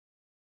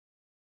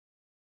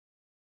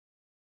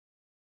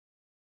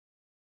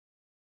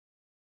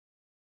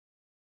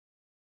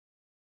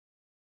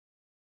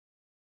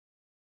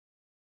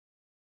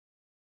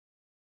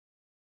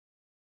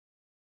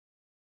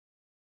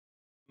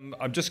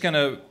I'm just going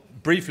to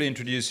briefly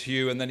introduce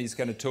Hugh, and then he's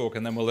going to talk,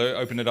 and then we'll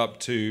open it up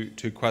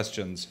to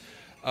questions.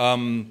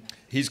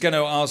 He's going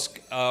to ask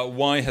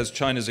why has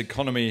China's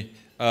economy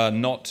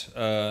not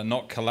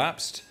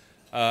collapsed,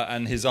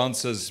 and his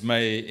answers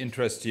may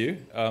interest you.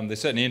 They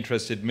certainly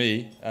interested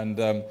me, and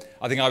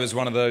I think I was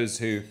one of those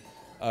who,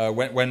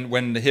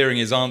 when hearing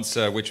his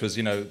answer, which was,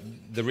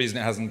 the reason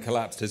it hasn't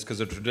collapsed is because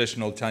of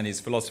traditional Chinese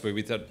philosophy,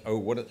 we thought, oh,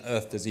 what on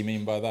earth does he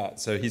mean by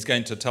that? So he's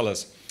going to tell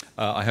us,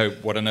 I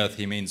hope, what on earth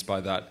he means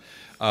by that.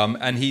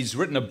 And he's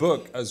written a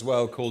book as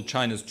well called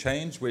China's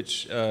Change,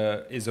 which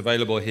is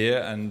available here,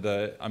 and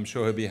I'm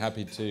sure he'll be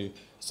happy to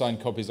sign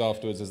copies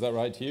afterwards. Is that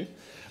right, Hugh?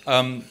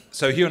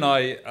 So Hugh and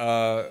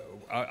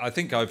I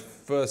think I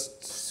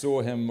first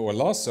saw him, or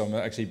last saw him,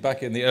 actually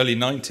back in the early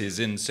 90s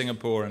in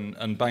Singapore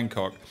and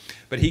Bangkok.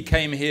 But he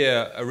came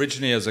here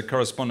originally as a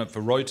correspondent for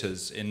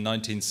Reuters in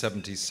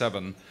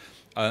 1977,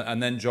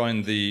 and then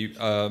joined the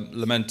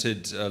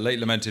late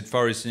lamented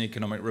Far Eastern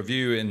Economic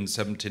Review in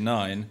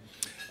 '79.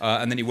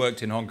 And then he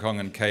worked in Hong Kong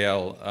and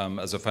KL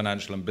as a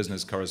financial and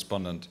business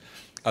correspondent,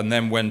 and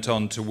then went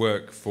on to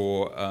work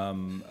for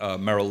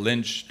Merrill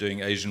Lynch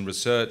doing Asian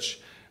research,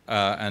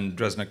 and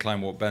Dresdner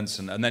Kleinwort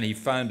Benson. And then he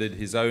founded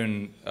his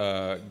own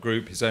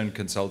group, his own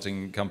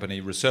consulting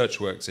company,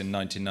 ResearchWorks, in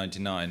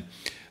 1999.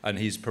 And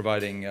he's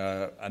providing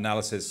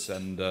analysis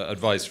and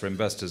advice for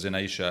investors in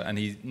Asia. And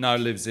he now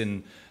lives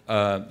in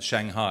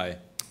Shanghai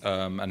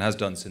and has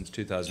done since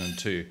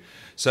 2002.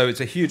 So it's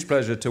a huge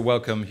pleasure to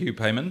welcome Hugh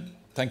Peyman.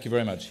 Thank you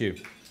very much, Hugh.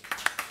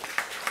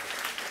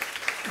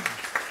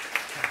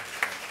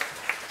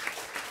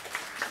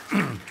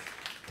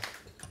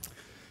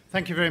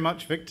 Thank you very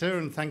much, Victor,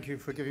 and thank you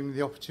for giving me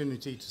the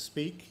opportunity to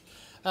speak.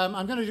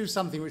 I'm going to do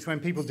something which, when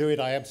people do it,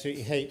 I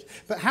absolutely hate.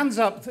 But hands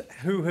up,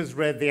 who has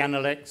read the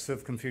Analects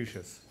of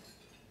Confucius?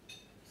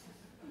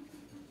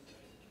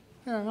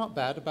 Yeah, not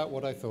bad, about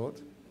what I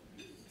thought.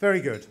 Very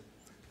good.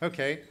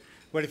 Okay.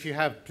 Well, if you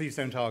have, please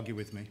don't argue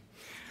with me.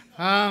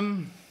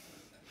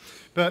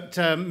 But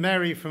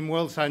Mary from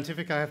World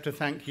Scientific, I have to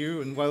thank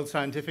you, and World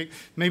Scientific.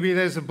 Maybe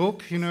there's a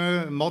book,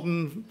 a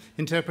modern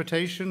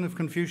interpretation of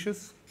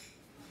Confucius.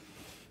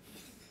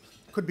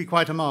 Could be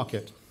quite a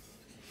market.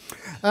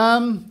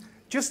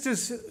 Just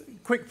as a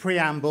quick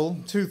preamble,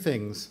 two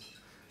things.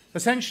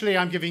 Essentially,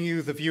 I'm giving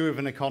you the view of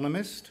an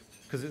economist,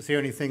 because it's the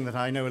only thing that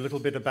I know a little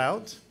bit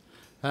about,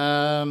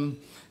 and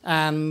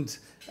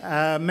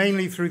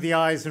mainly through the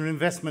eyes of an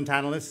investment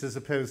analyst as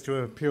opposed to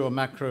a pure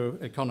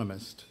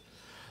macroeconomist.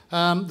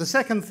 The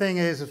second thing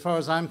is, as far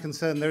as I'm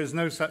concerned, there is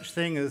no such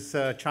thing as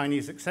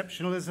Chinese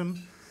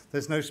exceptionalism.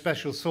 There's no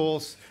special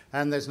source,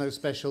 and there's no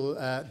special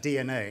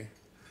DNA.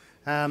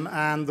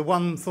 And the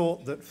one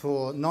thought that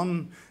for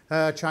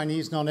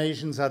non-Chinese,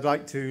 non-Asians I'd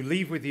like to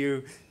leave with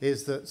you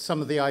is that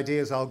some of the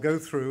ideas I'll go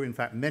through, in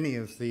fact many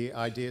of the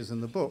ideas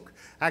in the book,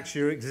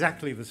 actually are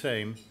exactly the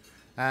same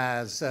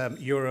as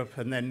Europe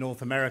and then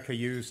North America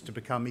used to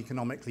become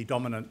economically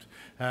dominant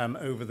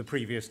over the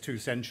previous 2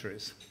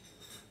 centuries.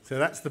 So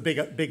that's the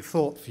big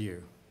thought for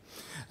you.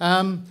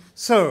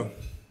 So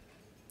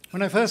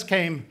when I first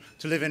came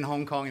to live in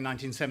Hong Kong in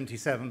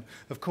 1977,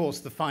 of course,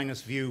 the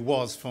finest view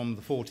was from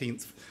the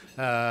 14th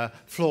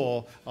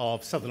floor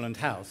of Sutherland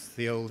House,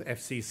 the old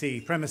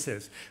FCC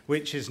premises,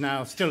 which is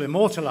now still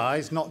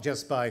immortalized, not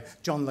just by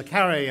John le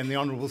Carre and the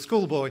Honourable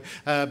Schoolboy,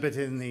 but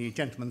in the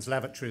gentlemen's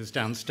lavatories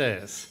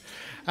downstairs.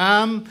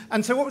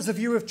 And so what was the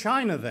view of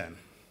China then?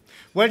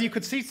 Well, you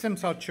could see Tsim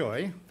Sha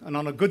Tsui, and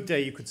on a good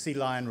day you could see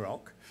Lion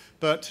Rock,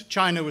 but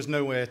China was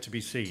nowhere to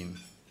be seen.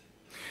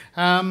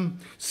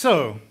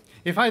 So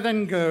if I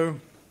then go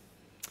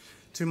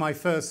to my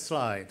first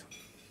slide,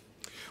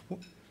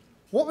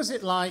 what was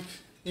it like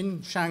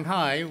in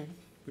Shanghai,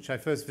 which I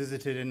first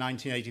visited in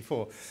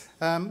 1984?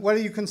 Well,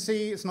 you can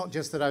see it's not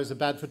just that I was a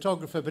bad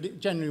photographer, but it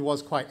generally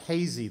was quite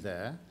hazy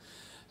there,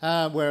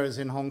 whereas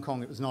in Hong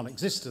Kong it was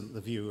non-existent,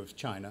 the view of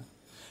China.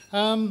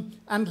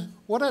 And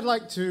what I'd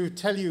like to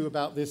tell you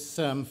about this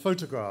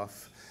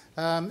photograph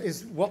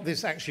is what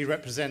this actually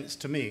represents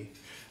to me.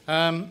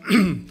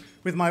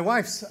 With my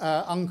wife's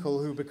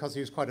uncle, who, because he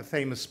was quite a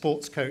famous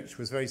sports coach,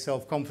 was very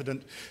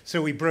self-confident,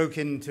 so we broke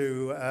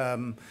into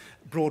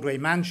Broadway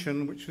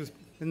Mansion, which was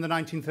in the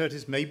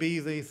 1930s maybe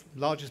the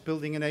largest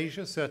building in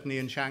Asia, certainly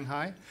in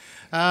Shanghai.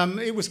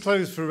 It was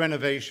closed for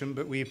renovation,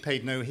 but we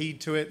paid no heed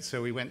to it,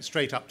 so we went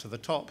straight up to the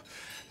top.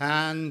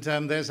 And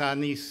there's our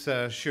niece,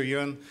 Xu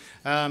Yun,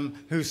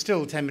 who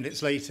still 10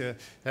 minutes later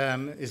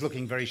is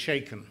looking very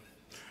shaken.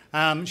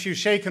 She was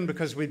shaken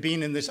because we'd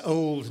been in this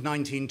old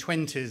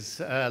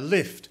 1920s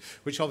lift,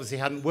 which obviously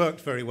hadn't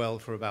worked very well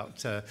for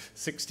about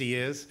 60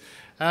 years.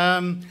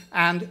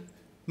 And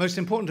most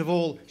important of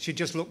all, she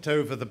just looked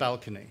over the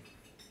balcony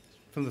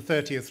from the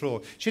 30th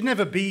floor. She'd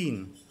never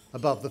been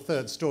above the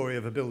 3rd story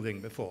of a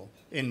building before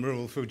in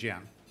rural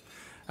Fujian.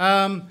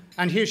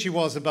 And here she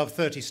was above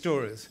 30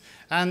 stories.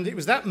 And it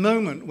was that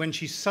moment when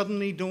she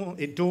suddenly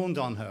it dawned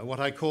on her what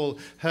I call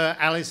her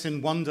Alice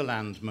in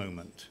Wonderland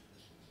moment,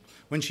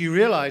 when she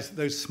realized that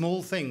those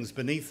small things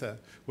beneath her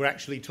were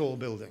actually tall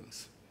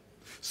buildings.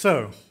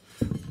 So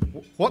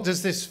what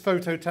does this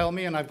photo tell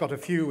me? And I've got a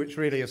few which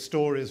really are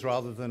stories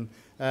rather than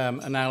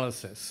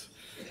analysis.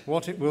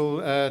 What it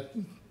will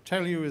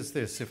tell you is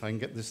this, if I can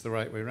get this the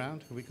right way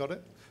around. Have we got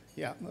it?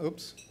 Yeah,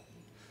 oops.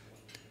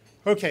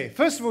 Okay,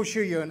 first of all,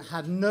 Xu Yuan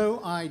had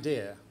no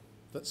idea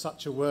that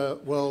such a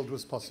world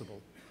was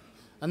possible.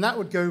 And that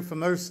would go for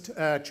most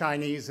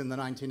Chinese in the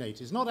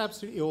 1980s. Not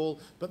absolutely all,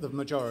 but the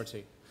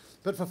majority.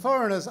 But for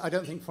foreigners, I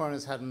don't think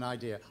foreigners had an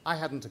idea. I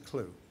hadn't a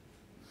clue.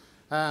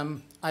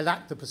 I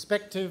lacked the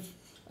perspective,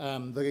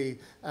 the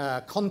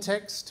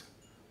context,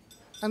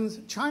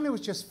 and China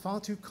was just far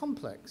too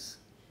complex.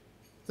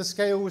 The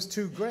scale was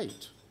too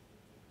great.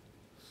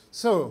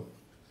 So,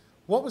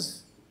 what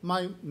was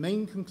my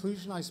main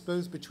conclusion, I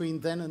suppose, between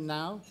then and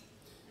now?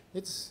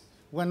 It's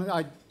when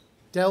I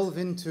delve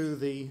into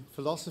the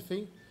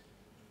philosophy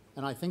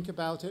and I think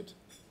about it,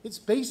 it's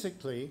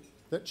basically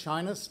that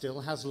China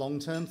still has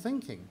long-term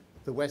thinking.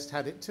 The West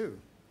had it too.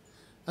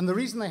 And the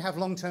reason they have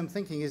long-term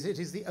thinking is it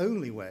is the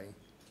only way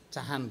to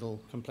handle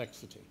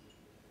complexity.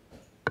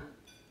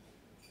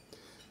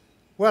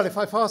 Well, if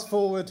I fast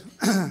forward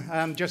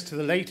just to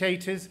the late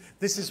 80s,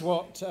 this is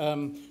what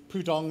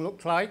Pudong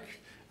looked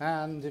like.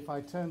 And if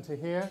I turn to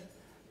here,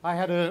 I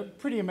had a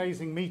pretty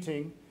amazing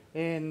meeting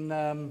in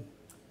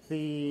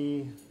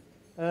the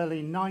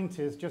early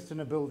 90s, just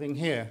in a building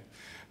here,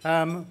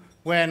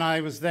 when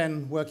I was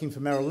then working for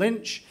Merrill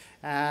Lynch,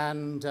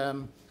 and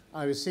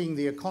I was seeing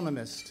The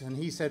Economist, and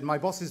he said, my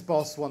boss's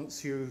boss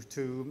wants you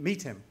to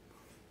meet him.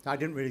 I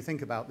didn't really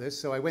think about this,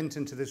 so I went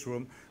into this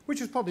room,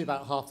 which was probably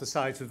about half the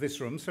size of this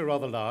room, so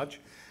rather large,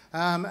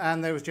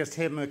 and there was just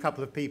him and a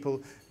couple of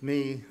people,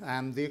 me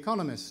and The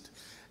Economist.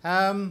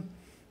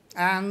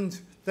 And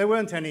there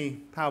weren't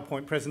any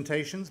PowerPoint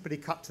presentations, but he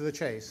cut to the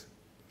chase.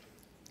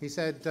 He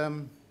said,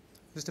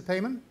 Mr.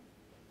 Peyman,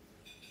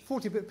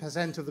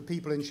 40% of the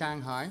people in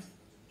Shanghai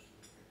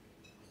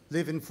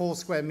live in 4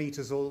 square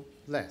meters or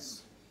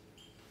less.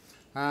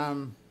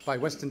 By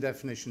Western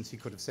definitions, he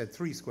could have said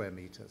 3 square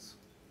meters.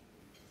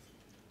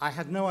 I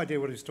had no idea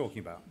what he was talking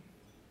about.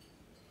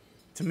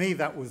 To me,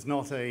 that was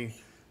not a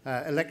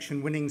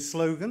election-winning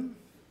slogan,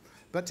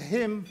 but to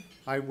him,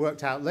 I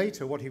worked out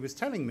later, what he was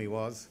telling me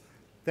was,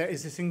 there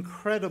is this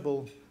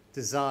incredible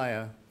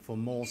desire for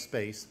more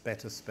space,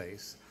 better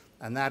space,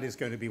 and that is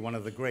going to be one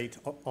of the great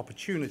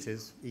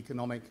opportunities,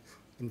 economic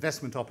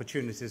investment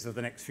opportunities of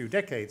the next few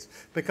decades,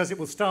 because it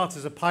will start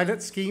as a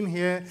pilot scheme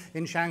here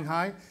in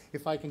Shanghai.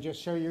 If I can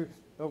just show you,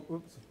 oh,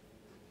 oops.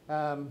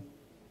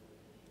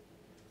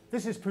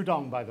 This is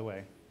Pudong, by the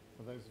way,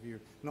 for those of you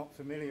not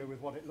familiar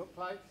with what it looked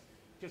like.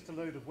 Just a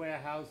load of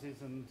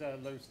warehouses and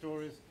low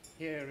stories.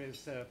 Here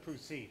is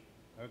Puxi,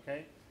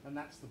 okay? And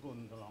that's the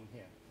Bund along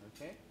here,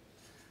 okay?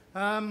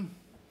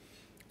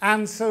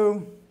 And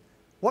so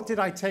what did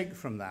I take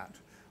from that?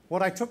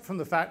 What I took from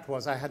the fact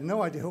was I had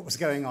no idea what was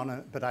going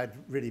on, but I'd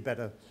really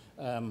better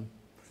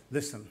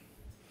listen.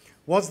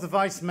 Was the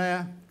vice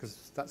mayor,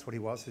 because that's what he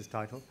was, his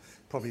title,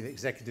 probably the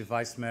executive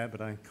vice mayor,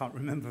 but I can't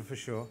remember for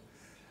sure.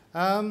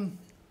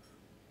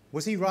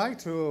 Was he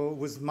right, or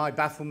was my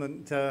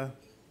bafflement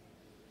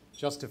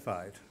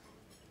justified?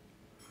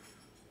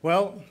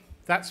 Well,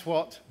 that's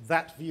what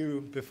that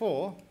view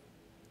before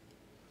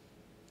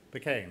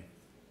became,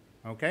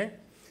 okay?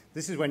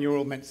 This is when you're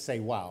all meant to say,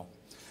 wow.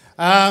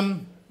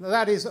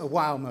 That is a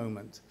wow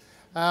moment.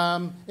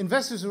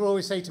 Investors would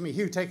always say to me,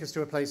 Hugh, take us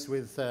to a place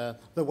with the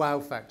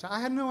wow factor. I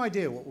had no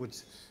idea what would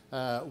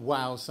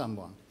wow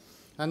someone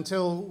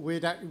until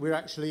we're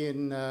actually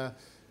in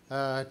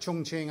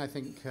Chongqing, I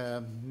think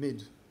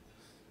mid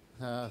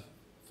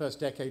first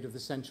decade of the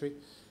century.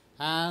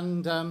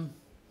 And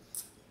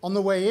on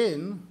the way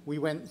in, we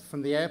went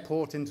from the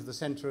airport into the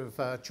center of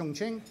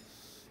Chongqing.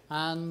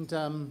 And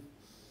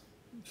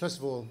first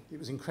of all, it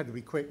was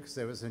incredibly quick because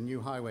there was a new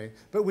highway.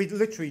 But we'd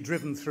literally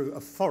driven through a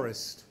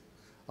forest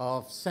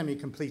of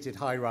semi-completed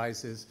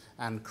high-rises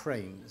and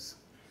cranes.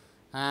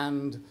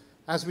 And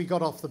as we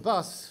got off the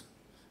bus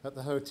at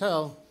the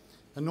hotel,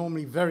 a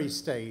normally very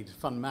staid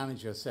fund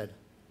manager said,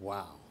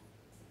 wow.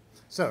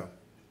 So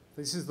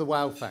this is the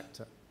wow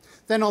factor.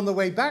 Then on the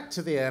way back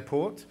to the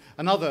airport,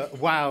 another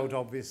wowed,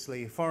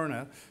 obviously,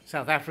 foreigner,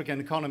 South African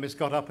economist,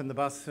 got up in the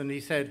bus and he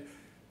said,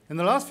 in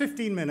the last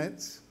 15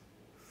 minutes,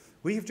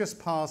 we have just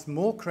passed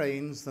more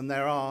cranes than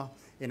there are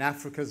in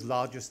Africa's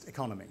largest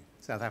economy,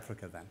 South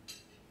Africa then.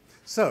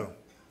 So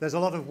there's a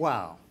lot of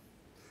wow.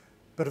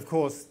 But of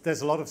course,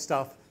 there's a lot of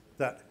stuff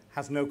that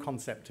has no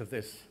concept of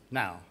this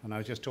now. And I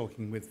was just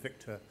talking with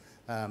Victor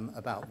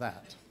about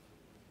that.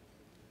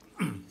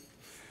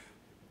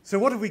 So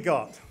what have we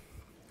got?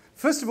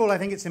 First of all, I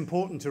think it's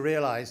important to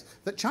realize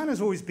that China's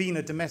always been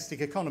a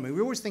domestic economy.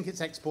 We always think it's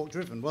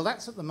export-driven. Well,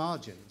 that's at the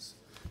margins.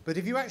 But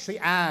if you actually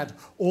add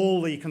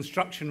all the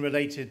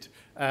construction-related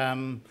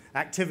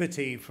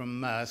activity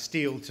from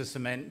steel to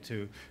cement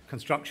to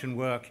construction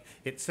work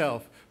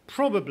itself,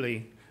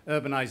 probably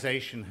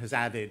urbanization has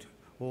added,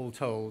 all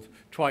told,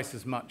 twice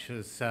as much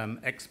as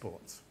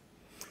exports.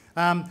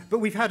 But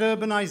we've had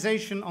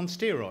urbanization on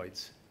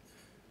steroids.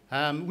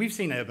 We've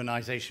seen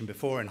urbanization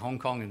before in Hong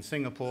Kong, in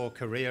Singapore,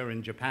 Korea,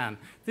 and Japan.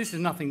 This is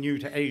nothing new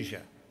to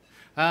Asia,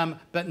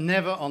 but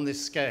never on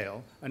this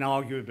scale, and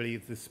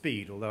arguably the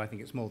speed, although I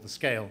think it's more the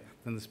scale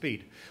than the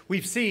speed.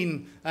 We've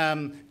seen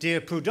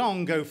dear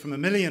Pudong go from 1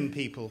 million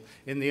people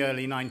in the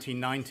early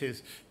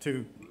 1990s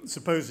to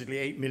supposedly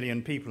 8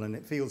 million people, and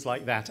it feels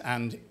like that,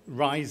 and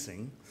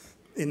rising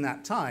in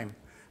that time.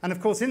 And of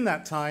course, in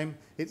that time,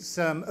 it's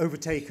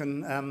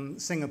overtaken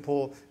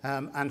Singapore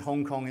and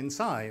Hong Kong in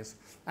size.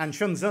 And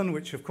Shenzhen,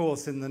 which of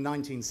course in the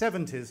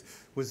 1970s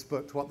was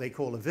but what they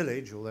call a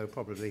village, although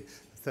probably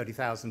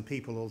 30,000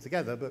 people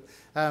altogether, but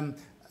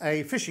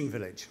a fishing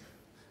village.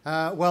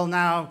 Well,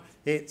 now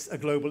it's a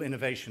global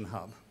innovation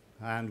hub.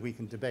 And we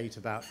can debate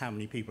about how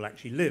many people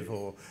actually live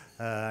or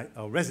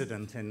are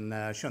resident in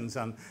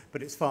Shenzhen,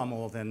 but it's far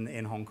more than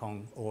in Hong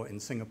Kong or in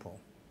Singapore.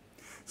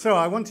 So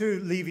I want to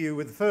leave you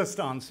with the first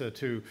answer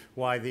to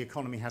why the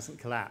economy hasn't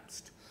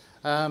collapsed.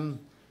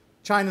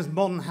 China's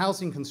modern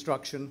housing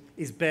construction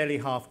is barely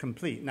half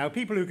complete. Now,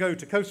 people who go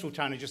to coastal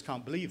China just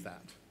can't believe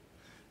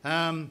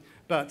that.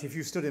 But if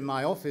you stood in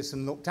my office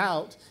and looked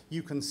out,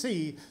 you can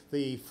see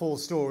the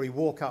 4-story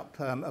walk-up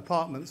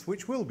apartments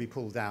which will be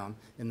pulled down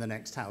in the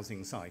next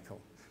housing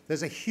cycle.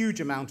 There's a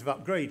huge amount of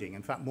upgrading,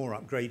 in fact more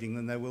upgrading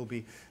than there will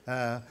be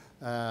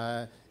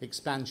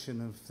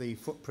expansion of the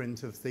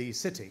footprint of the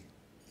city.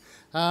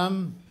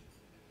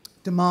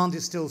 Demand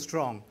is still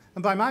strong.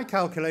 And by my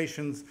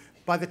calculations,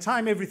 by the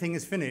time everything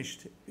is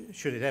finished,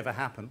 should it ever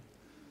happen,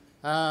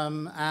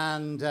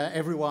 and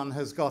everyone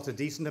has got a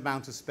decent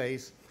amount of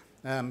space,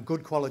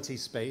 good quality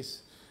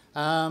space,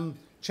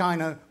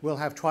 China will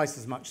have twice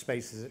as much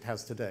space as it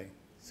has today.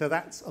 So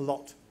that's a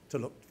lot to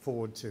look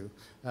forward to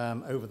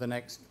over the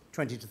next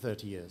 20 to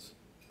 30 years.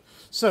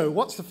 So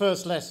what's the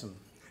first lesson?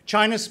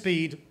 China's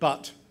speed,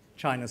 but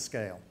China's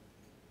scale.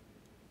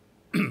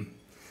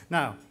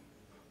 Now,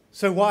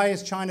 so why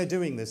is China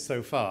doing this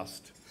so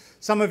fast?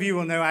 Some of you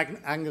will know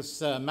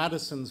Angus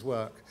Madison's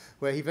work,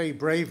 where he very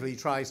bravely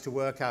tries to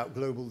work out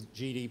global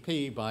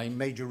GDP by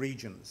major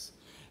regions.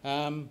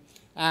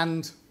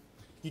 And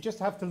you just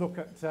have to look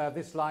at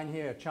this line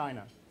here,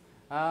 China.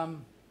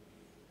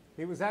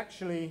 It was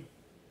actually,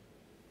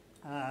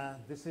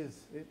 this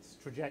is its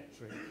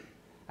trajectory.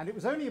 And it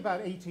was only about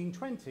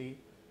 1820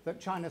 that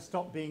China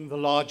stopped being the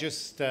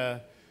largest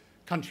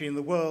country in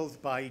the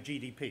world by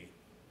GDP.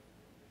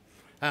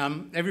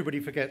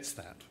 Everybody forgets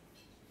that.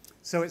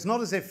 So it's not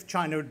as if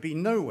China would be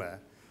nowhere.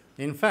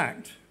 In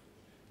fact,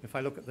 if I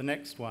look at the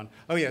next one,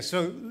 oh yeah,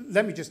 so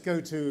let me just go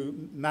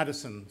to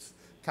Madison's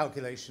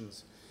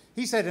calculations.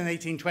 He said in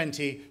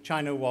 1820,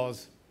 China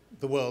was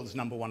the world's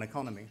 #1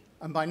 economy.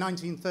 And by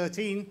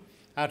 1913,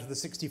 out of the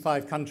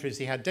 65 countries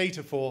he had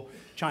data for,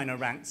 China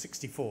ranked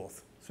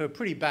 64th. So a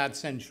pretty bad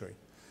century.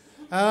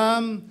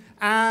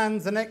 And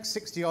the next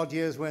 60-odd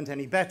years weren't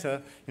any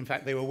better. In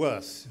fact, they were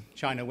worse.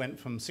 China went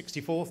from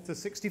 64th to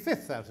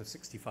 65th out of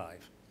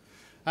 65.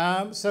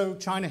 So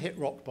China hit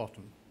rock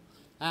bottom.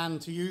 And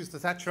to use the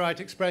Thatcherite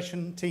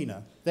expression,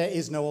 Tina, there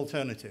is no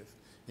alternative,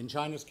 in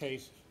China's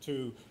case,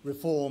 to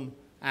reform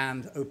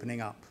and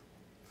opening up.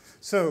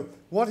 So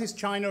what is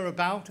China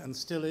about and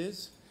still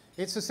is?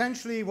 It's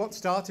essentially what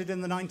started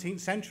in the 19th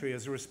century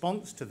as a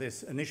response to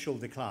this initial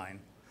decline,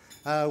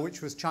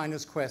 which was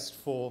China's quest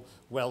for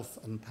wealth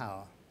and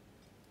power.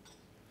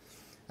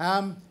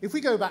 If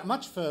we go back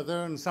much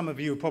further, and some of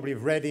you probably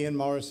have read Ian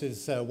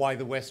Morris's Why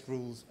the West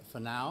Rules for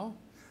Now,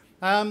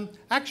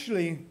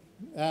 actually,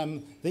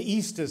 the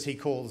East, as he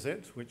calls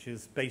it, which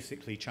is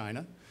basically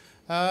China,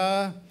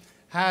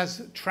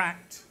 has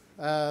tracked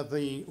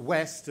the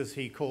West, as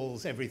he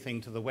calls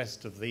everything to the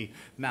west of the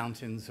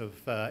mountains of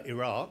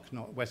Iraq,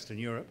 not Western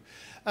Europe,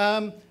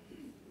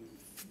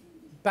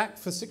 back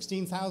for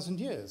 16,000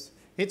 years.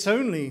 It's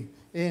only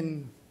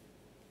in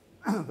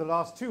the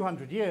last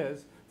 200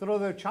 years that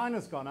although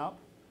China's gone up,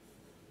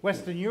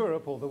 Western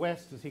Europe, or the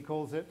West as he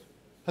calls it,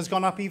 has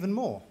gone up even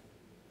more,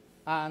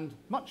 and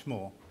much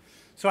more.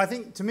 So I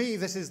think, to me,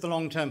 this is the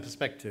long-term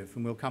perspective,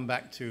 and we'll come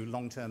back to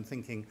long-term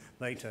thinking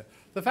later.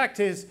 The fact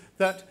is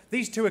that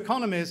these two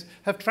economies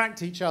have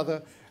tracked each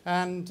other,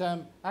 and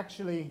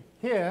actually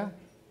here,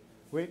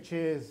 which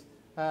is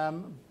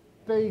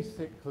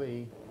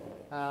basically,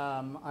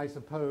 I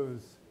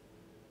suppose,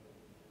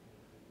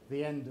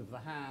 the end of the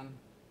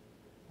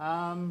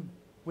Han,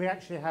 we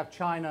actually have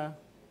China,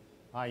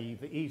 i.e.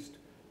 the East,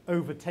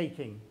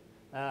 overtaking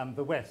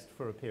the West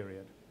for a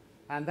period.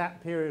 And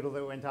that period,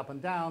 although it went up and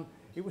down,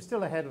 it was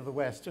still ahead of the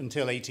West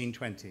until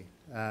 1820,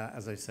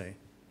 as I say.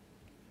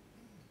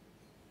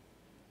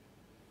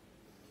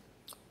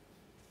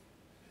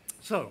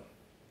 So,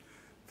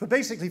 for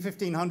basically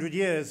 1,500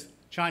 years,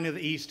 China,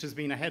 the East, has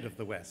been ahead of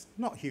the West.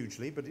 Not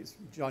hugely, but it's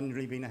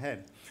generally been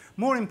ahead.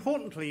 More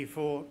importantly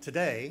for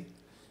today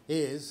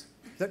is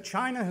that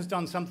China has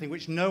done something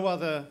which no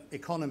other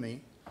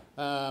economy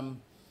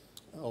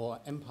or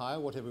empire,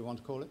 whatever we want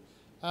to call it,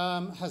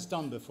 has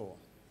done before.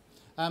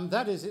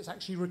 That is, it's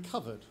actually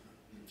recovered.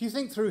 If you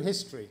think through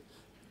history,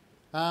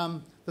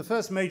 the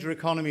first major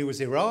economy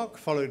was Iraq,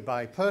 followed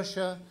by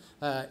Persia,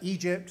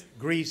 Egypt,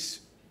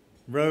 Greece,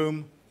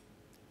 Rome,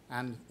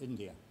 and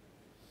India,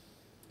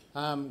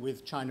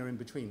 with China in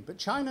between. But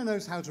China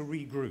knows how to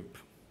regroup.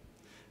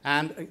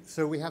 And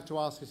so we have to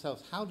ask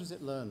ourselves, how does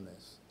it learn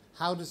this?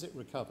 How does it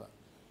recover?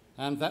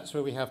 And that's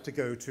where we have to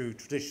go to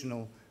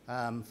traditional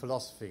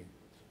philosophy,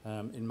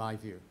 in my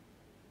view.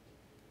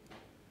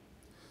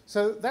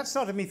 So that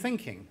started me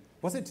thinking,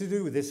 was it to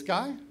do with this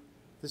guy?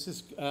 This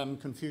is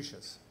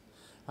Confucius,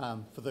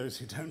 for those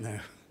who don't know.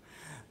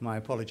 My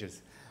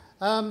apologies.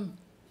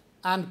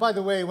 And by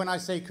the way, when I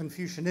say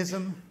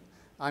Confucianism,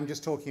 I'm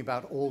just talking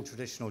about all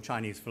traditional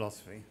Chinese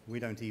philosophy. We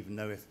don't even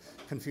know if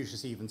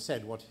Confucius even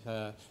said what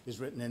is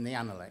written in the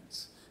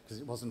Analects, because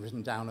it wasn't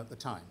written down at the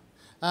time.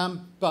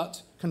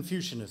 But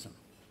Confucianism.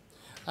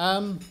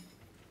 But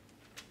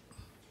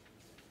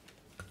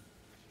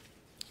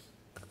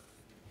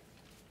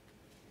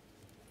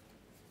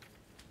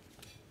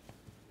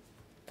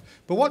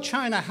what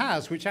China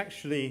has, which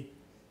actually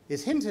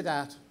is hinted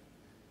at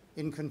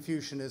in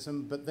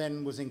Confucianism, but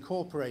then was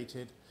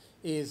incorporated,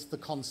 is the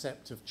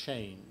concept of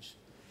change.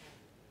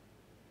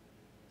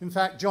 In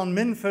fact, John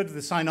Minford, the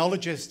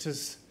sinologist,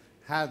 has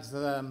had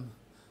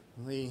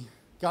the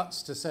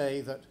guts to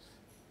say that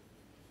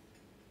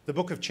the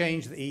Book of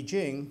Change, the I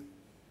Ching,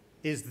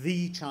 is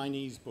the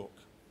Chinese book.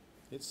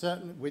 It's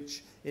certain,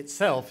 which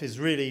itself is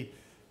really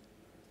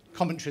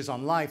commentaries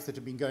on life that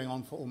have been going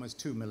on for almost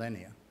 2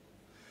 millennia.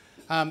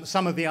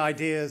 Some of the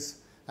ideas,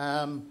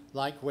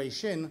 like Wei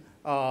Xin,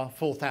 are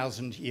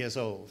 4,000 years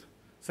old.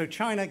 So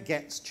China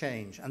gets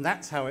change, and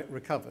that's how it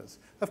recovers.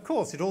 Of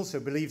course, it also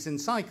believes in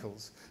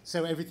cycles,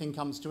 so everything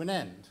comes to an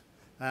end,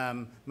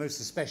 most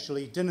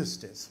especially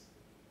dynasties.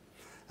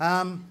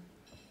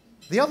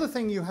 The other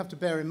thing you have to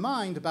bear in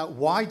mind about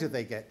why do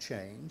they get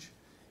change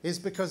is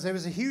because there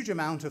was a huge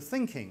amount of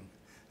thinking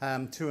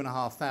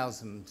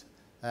 2,500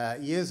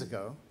 years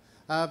ago,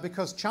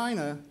 because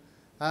China,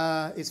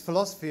 its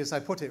philosophy, as I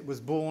put it, was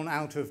born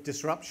out of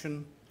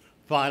disruption,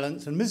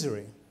 violence, and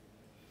misery.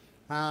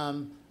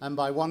 And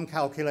by one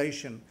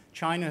calculation,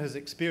 China has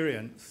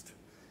experienced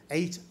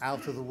 8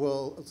 out of the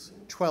world's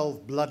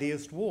 12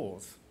 bloodiest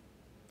wars.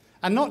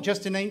 And not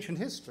just in ancient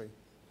history.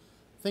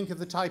 Think of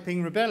the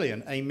Taiping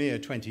Rebellion, a mere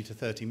 20 to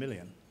 30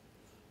 million.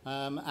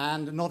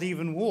 And not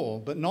even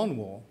war, but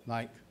non-war,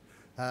 like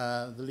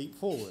the leap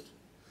forward.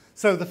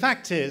 So the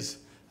fact is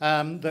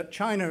that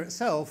China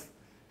itself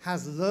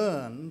has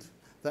learned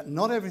that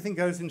not everything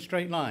goes in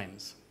straight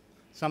lines,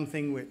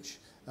 something which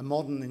a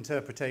modern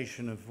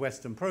interpretation of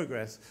Western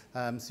progress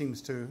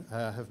seems to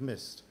have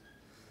missed.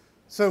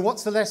 So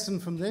what's the lesson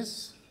from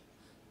this?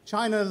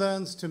 China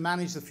learns to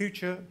manage the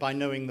future by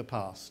knowing the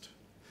past,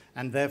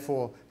 and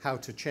therefore how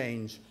to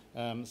change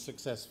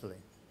successfully.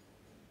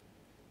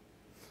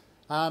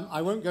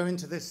 I won't go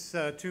into this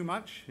too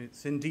much.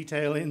 It's in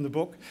detail in the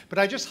book. But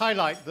I just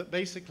highlight that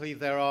basically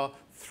there are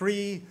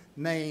 3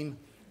 main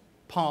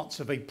parts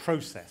of a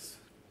process,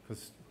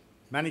 because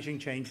managing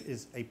change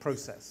is a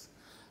process.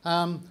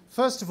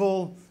 First of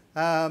all,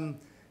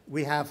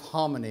 we have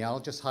harmony. I'll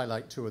just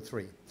highlight 2 or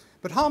 3.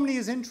 But harmony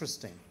is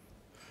interesting,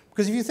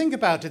 because if you think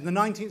about it, in the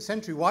 19th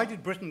century, why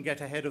did Britain get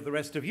ahead of the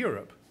rest of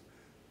Europe?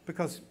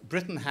 Because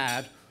Britain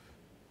had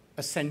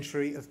a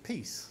century of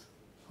peace,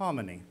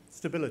 harmony,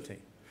 stability,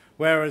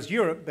 whereas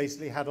Europe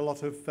basically had a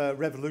lot of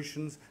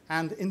revolutions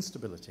and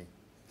instability.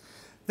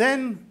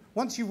 Then,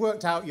 once you've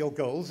worked out your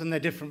goals, and they're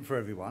different for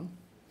everyone,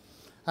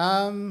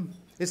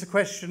 it's a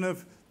question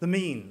of the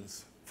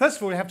means. First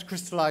of all, we have to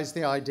crystallize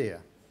the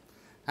idea.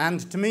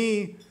 And to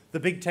me, the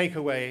big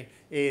takeaway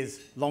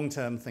is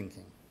long-term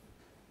thinking.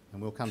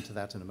 And we'll come to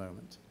that in a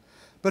moment.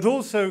 But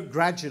also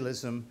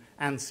gradualism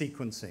and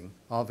sequencing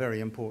are very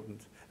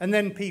important. And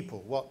then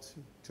people, what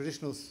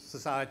traditional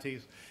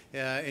societies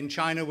in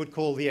China would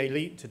call the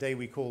elite, today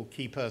we call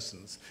key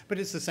persons. But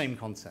it's the same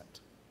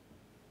concept.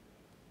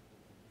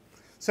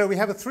 So we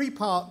have a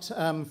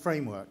 3-part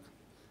framework.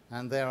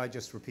 And there I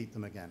just repeat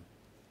them again.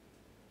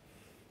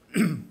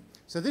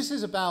 So this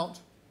is about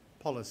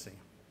policy,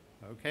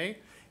 okay?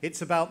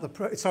 It's about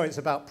it's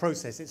about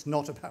process. It's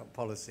not about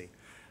policy.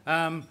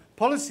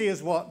 Policy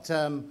is what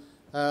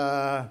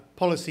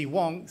policy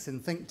wonks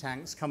and think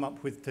tanks come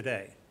up with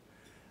today,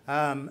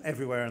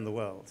 everywhere in the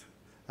world.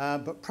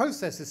 But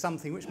process is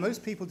something which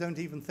most people don't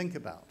even think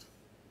about.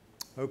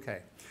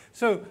 Okay,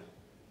 so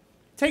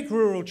take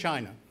rural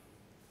China.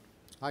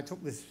 I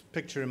took this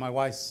picture in my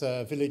wife's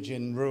village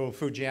in rural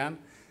Fujian.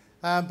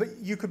 But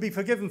you could be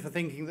forgiven for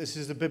thinking this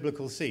is a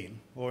biblical scene,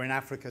 or in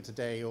Africa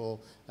today, or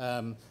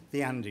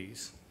the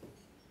Andes.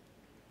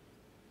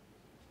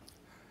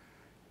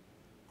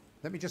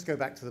 Let me just go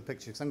back to the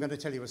picture, because I'm going to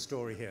tell you a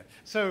story here.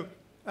 So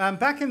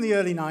back in the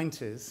early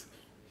 90s,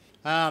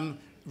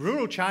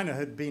 rural China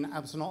had been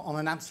on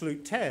an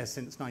absolute tear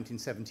since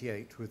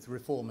 1978 with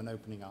reform and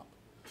opening up.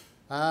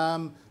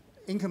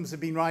 Incomes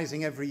had been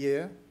rising every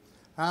year,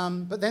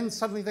 but then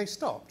suddenly they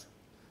stopped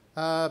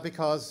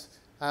because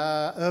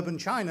urban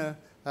China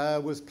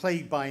was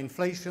plagued by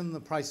inflation, the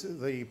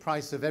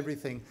price of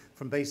everything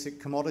from basic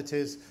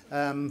commodities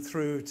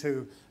through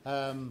to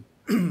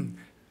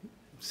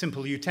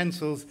simple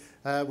utensils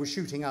was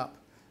shooting up.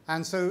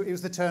 And so it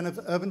was the turn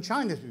of urban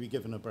China to be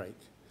given a break.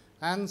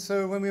 And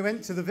so when we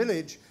went to the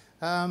village,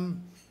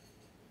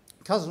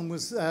 cousin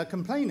was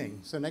complaining.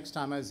 So next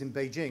time I was in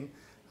Beijing,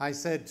 I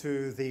said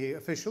to the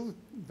official,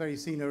 very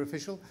senior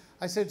official,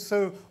 I said,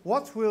 so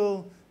what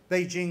will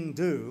Beijing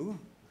do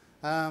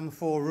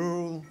for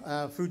rural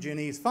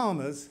Fujianese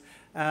farmers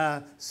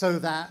so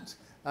that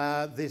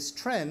this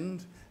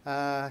trend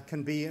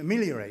can be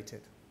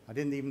ameliorated? I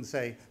didn't even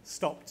say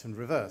stopped and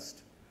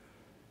reversed.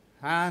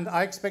 And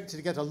I expected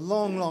to get a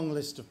long, long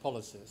list of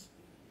policies.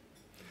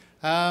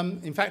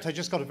 In fact, I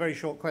just got a very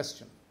short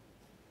question.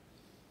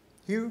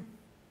 Hugh,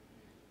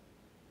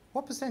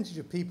 what percentage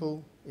of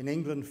people in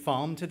England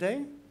farm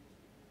today?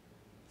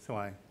 So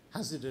I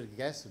hazarded a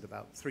guess at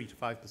about 3 to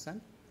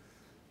 5%.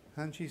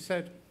 And she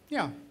said,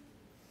 yeah.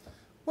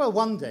 Well,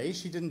 one day,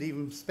 she didn't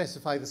even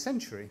specify the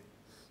century,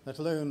 let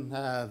alone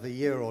the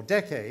year or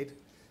decade.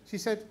 She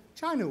said,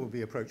 China will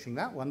be approaching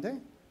that one day.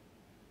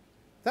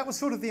 That was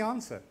sort of the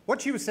answer.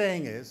 What she was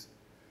saying is,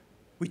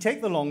 we take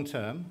the long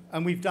term,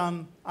 and we've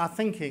done our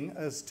thinking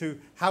as to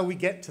how we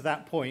get to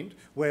that point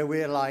where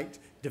we're like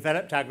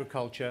developed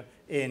agriculture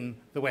in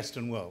the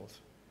Western world.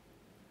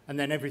 And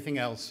then everything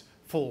else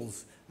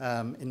falls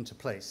into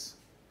place.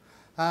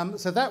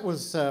 So that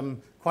was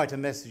quite a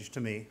message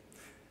to me.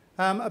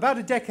 About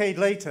a decade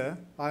later,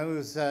 I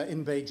was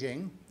in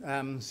Beijing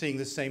seeing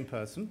this same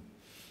person.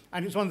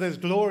 And it was one of those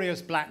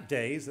glorious black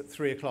days at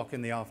 3 o'clock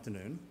in the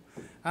afternoon.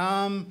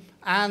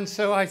 And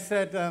so I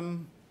said,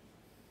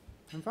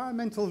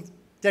 environmental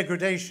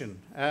degradation.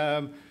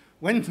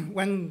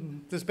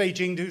 When does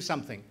Beijing do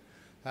something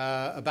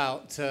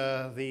about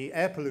the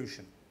air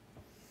pollution?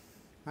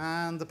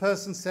 And the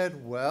person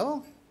said,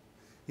 well,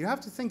 you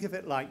have to think of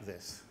it like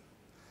this.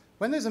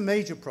 When there's a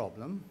major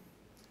problem,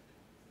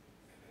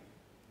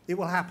 it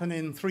will happen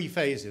in 3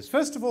 phases.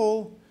 First of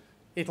all,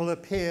 it'll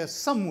appear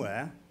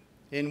somewhere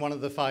in one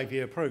of the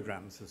 5-year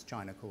programs, as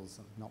China calls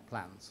them, not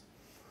plans.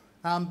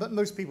 But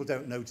most people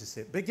don't notice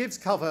it. But it gives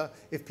cover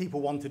if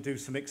people want to do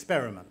some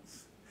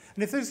experiments.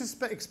 And if those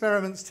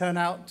experiments turn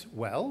out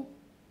well,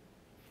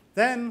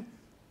 then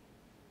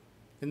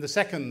in the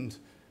second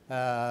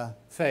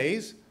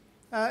phase,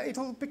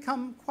 it'll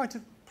become quite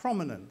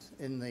prominent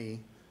in the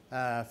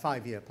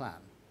 5-year plan.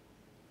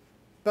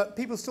 But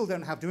people still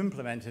don't have to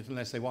implement it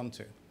unless they want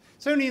to.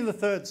 It's only in the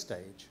 3rd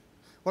stage.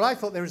 Well, I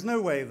thought there was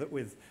no way that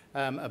with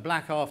a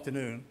black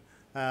afternoon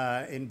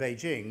in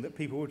Beijing that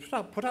people would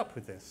put up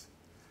with this.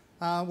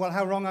 Well,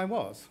 how wrong I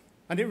was.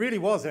 And it really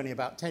was only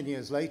about 10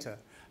 years later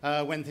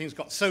when things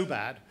got so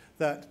bad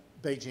that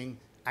Beijing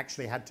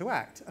actually had to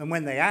act. And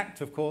when they act,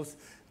 of course,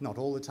 not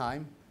all the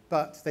time,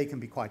 but they can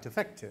be quite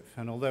effective.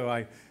 And although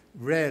I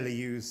rarely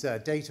use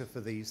data for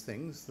these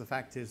things, the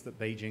fact is that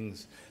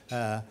Beijing's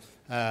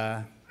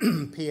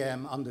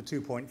PM under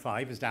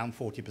 2.5 is down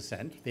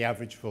 40%. The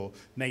average for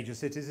major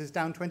cities is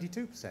down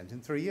 22%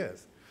 in 3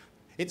 years.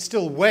 It's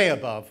still way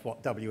above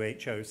what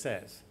WHO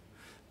says.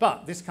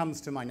 But this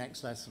comes to my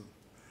next lesson.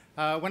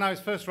 When I was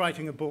first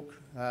writing a book,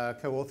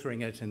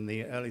 co-authoring it in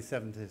the early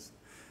 70s,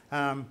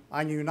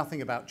 I knew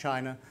nothing about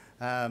China,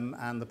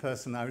 and the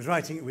person I was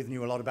writing it with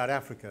knew a lot about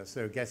Africa,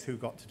 so guess who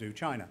got to do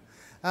China?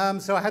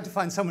 So I had to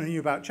find someone who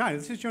knew about China.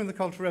 This is during the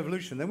Cultural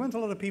Revolution. There weren't a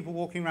lot of people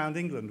walking around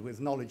England with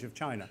knowledge of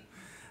China.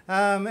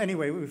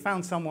 Anyway, we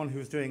found someone who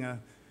was doing a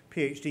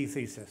PhD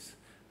thesis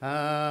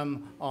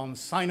on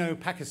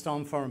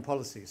Sino-Pakistan foreign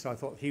policy. So I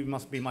thought he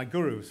must be my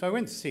guru. So I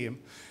went to see him,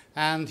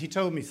 and he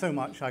told me so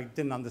much I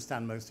didn't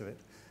understand most of it.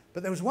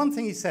 But there was one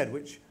thing he said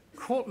which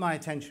caught my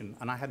attention,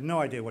 and I had no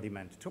idea what he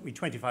meant. It took me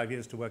 25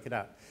 years to work it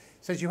out.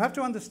 He says, you have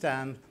to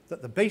understand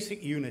that the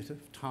basic unit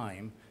of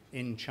time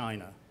in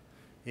China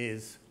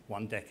is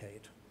 1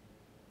 decade.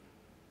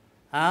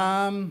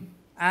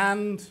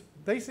 And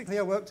basically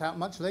I worked out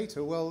much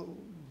later, well,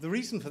 the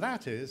reason for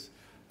that is,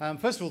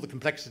 first of all, the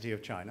complexity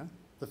of China,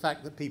 the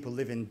fact that people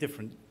live in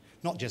different,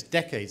 not just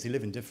decades, they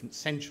live in different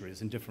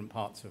centuries in different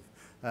parts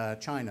of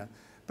China.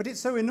 But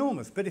it's so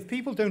enormous. But if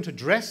people don't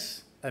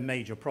address a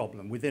major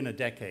problem within a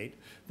decade,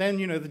 then,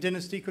 you know, the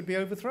dynasty could be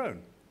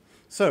overthrown.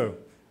 So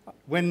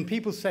when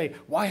people say,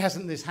 why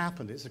hasn't this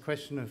happened? It's a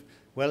question of,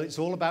 well, it's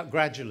all about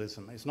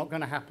gradualism. It's not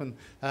going to happen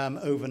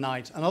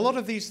overnight. And a lot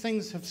of these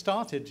things have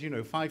started, you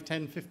know, 5,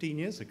 10, 15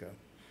 years ago.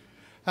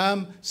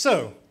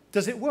 So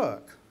does it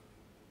work?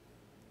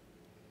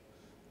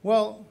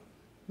 Well,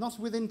 not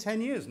within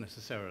 10 years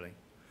necessarily.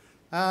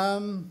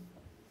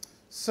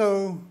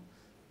 So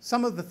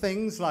some of the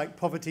things like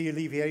poverty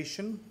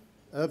alleviation,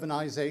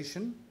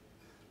 urbanization,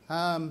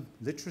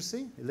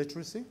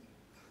 illiteracy,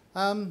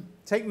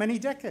 take many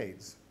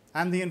decades.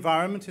 And the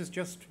environment is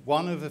just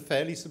one of a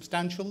fairly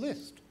substantial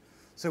list.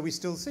 So we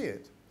still see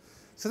it.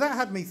 So that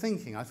had me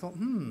thinking. I thought,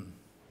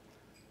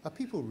 are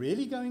people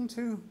really going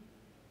to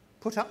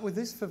put up with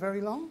this for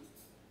very long?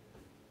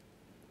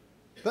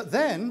 But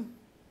then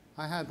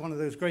I had one of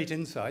those great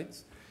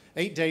insights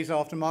 8 days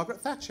after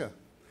Margaret Thatcher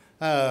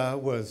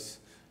had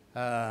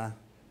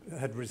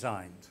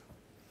resigned.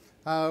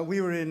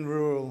 We were in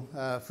rural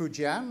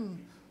Fujian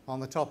on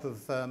the top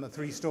of a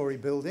 3-story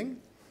building.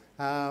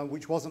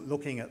 which wasn't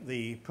looking at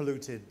the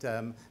polluted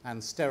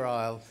and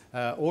sterile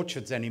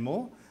orchards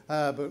anymore,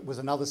 but was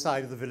another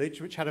side of the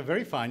village which had a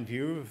very fine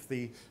view of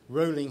the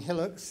rolling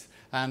hillocks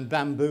and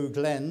bamboo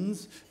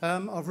glens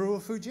of rural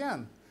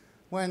Fujian.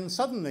 When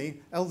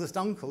suddenly, eldest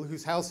uncle,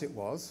 whose house it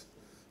was,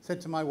 said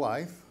to my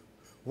wife,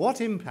 "What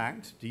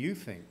impact do you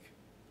think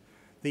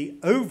the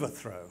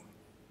overthrow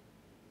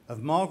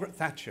of Margaret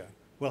Thatcher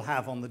will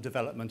have on the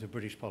development of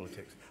British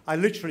politics?" I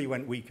literally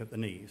went weak at the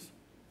knees.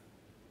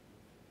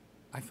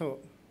 I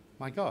thought,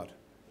 my God,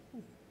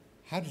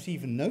 how does he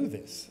even know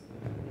this?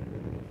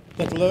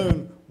 Let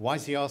alone, why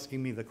is he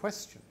asking me the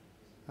question?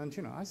 And,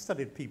 you know, I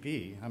studied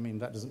PPE. I mean,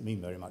 that doesn't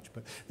mean very much,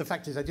 but the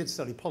fact is I did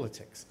study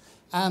politics.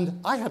 And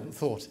I hadn't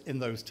thought in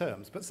those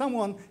terms. But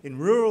someone in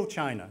rural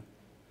China,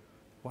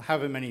 or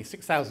however many,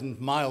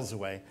 6,000 miles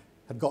away,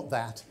 had got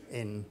that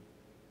in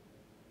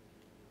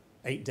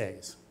 8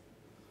 days.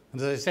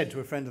 And as I said to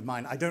a friend of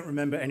mine, I don't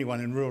remember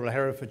anyone in rural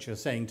Herefordshire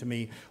saying to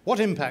me, "What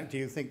impact do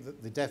you think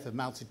that the death of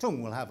Mao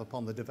Zedong will have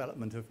upon the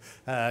development of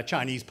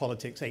Chinese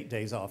politics 8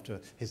 days after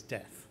his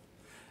death?"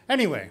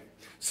 Anyway,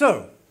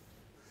 so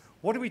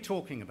what are we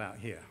talking about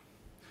here?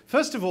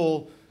 First of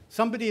all,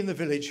 somebody in the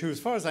village who, as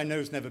far as I know,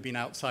 has never been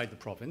outside the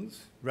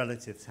province,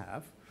 relatives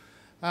have,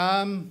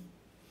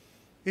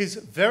 is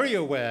very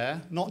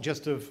aware, not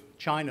just of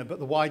China, but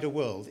the wider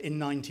world in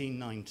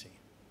 1990.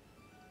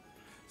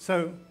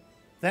 So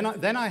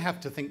then I have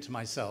to think to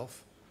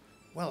myself,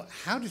 well,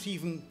 how did he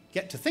even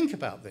get to think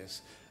about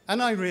this?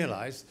 And I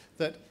realized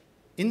that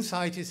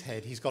inside his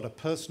head, he's got a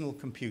personal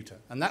computer,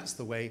 and that's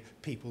the way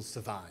people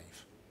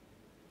survive.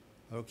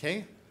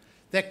 Okay?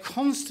 They're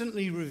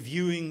constantly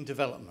reviewing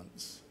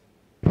developments,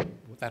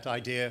 with that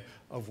idea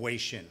of Wei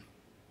Xin.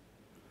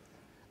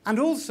 And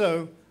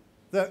also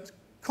that,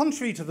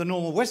 contrary to the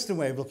normal Western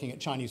way of looking at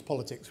Chinese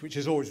politics, which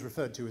is always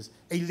referred to as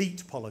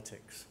elite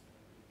politics,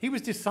 he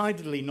was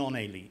decidedly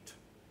non-elite.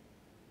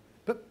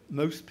 But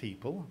most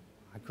people,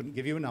 I couldn't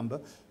give you a number,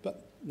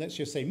 but let's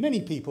just say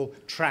many people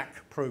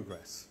track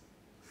progress.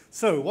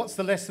 So what's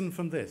the lesson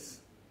from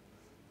this?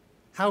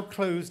 How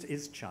closed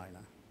is China?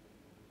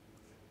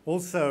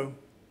 Also,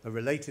 a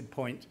related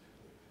point,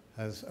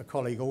 as a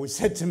colleague always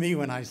said to me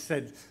when I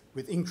said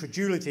with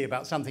incredulity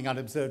about something I'd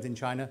observed in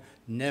China,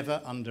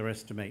 never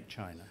underestimate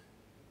China.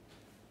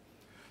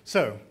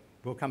 So,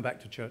 we'll come back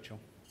to Churchill.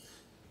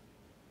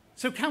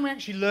 So can we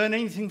actually learn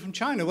anything from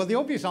China? Well, the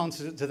obvious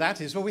answer to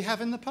that is, well, we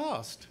have in the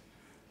past.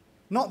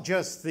 Not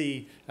just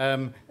the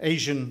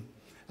Asian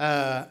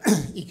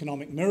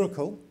economic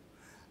miracle,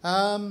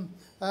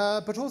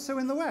 but also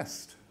in the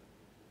West.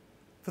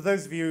 For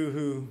those of you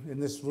who in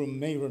this room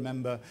may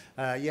remember,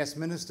 Yes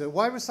Minister,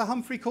 why was Sir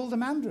Humphrey called a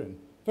Mandarin?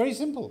 Very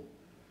simple.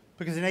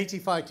 Because in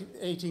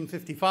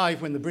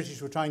 1855, when the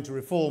British were trying to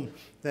reform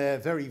their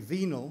very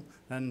venal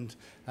and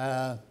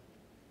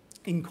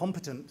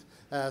incompetent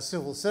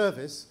civil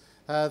service,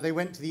 they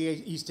went to the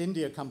East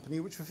India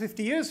Company, which for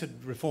 50 years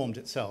had reformed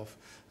itself.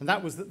 And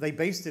that was that they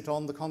based it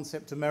on the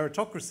concept of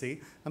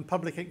meritocracy and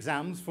public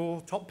exams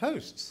for top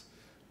posts,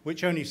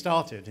 which only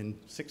started in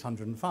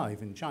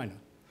 605 in China.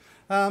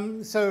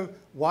 So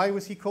why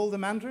was he called a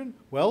Mandarin?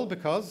 Well,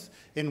 because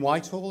in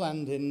Whitehall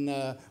and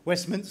in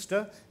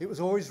Westminster, it was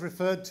always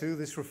referred to,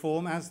 this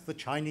reform, as the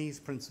Chinese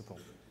principle,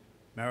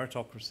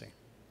 meritocracy.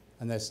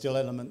 And there's still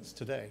elements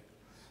today.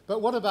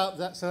 But what about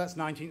that? So that's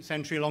 19th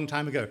century, a long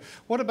time ago.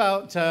 What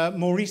about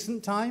more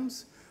recent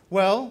times?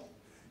 Well,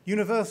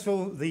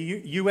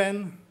 the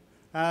UN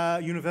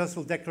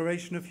Universal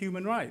Declaration of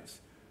Human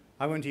Rights.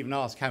 I won't even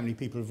ask how many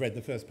people have read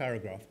the first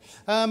paragraph.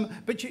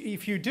 But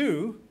if you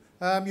do,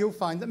 you'll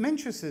find that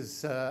Mencius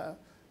is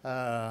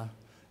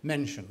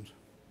mentioned.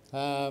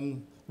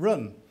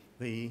 Run,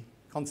 the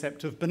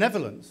concept of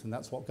benevolence, and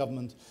that's what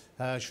government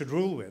should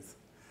rule with.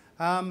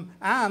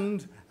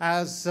 And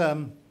as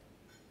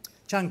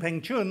Chiang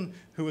Ping-chun,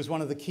 who was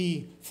one of the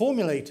key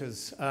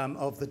formulators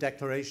of the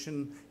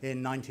declaration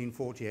in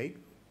 1948,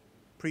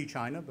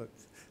 pre-China, but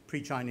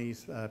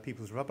pre-Chinese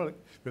People's Republic,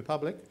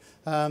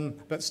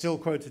 but still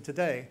quoted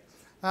today,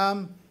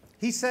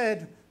 he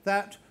said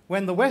that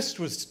when the West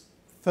was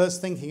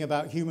first thinking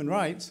about human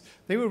rights,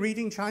 they were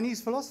reading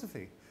Chinese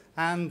philosophy.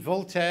 And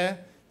Voltaire,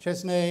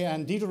 Chesnay,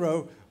 and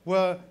Diderot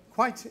were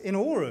quite in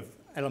awe of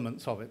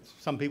elements of it.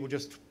 Some people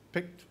just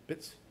picked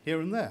bits here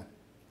and there.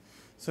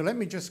 So let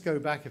me just go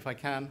back, if I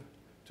can,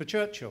 to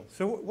Churchill.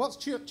 So what's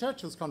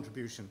Churchill's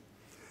contribution?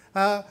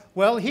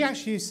 Well, he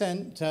actually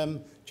sent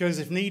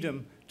Joseph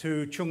Needham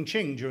to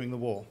Chongqing during the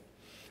war.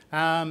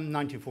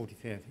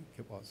 1943, I think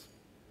it was.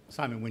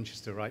 Simon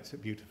Winchester writes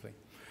it beautifully.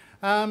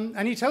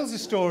 And he tells a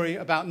story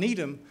about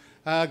Needham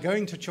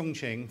going to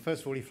Chongqing.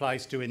 First of all, he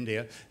flies to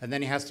India, and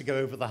then he has to go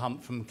over the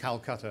hump from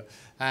Calcutta,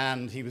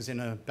 and he was in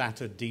a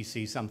battered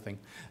DC something.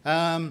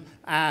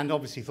 And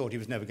obviously thought he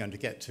was never going to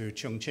get to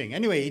Chongqing.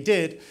 Anyway, he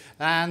did,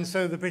 and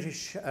so the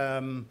British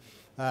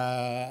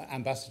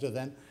ambassador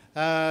then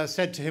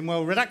said to him,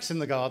 well, relax in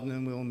the garden,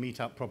 and we'll meet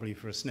up probably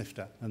for a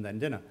snifter and then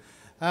dinner.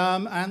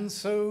 And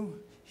so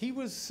he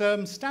was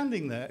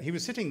standing there, he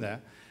was sitting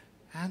there,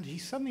 and he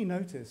suddenly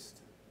noticed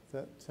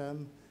that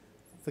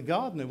the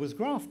gardener was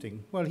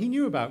grafting. Well, he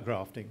knew about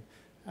grafting,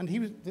 and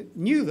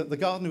knew that the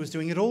gardener was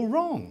doing it all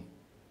wrong,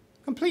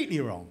 completely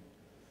wrong.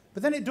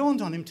 But then it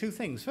dawned on him two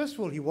things. First of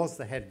all, he was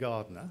the head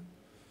gardener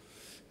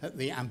at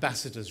the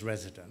ambassador's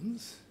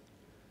residence.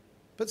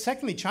 But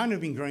secondly, China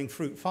had been growing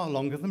fruit far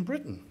longer than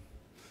Britain.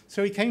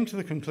 So he came to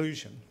the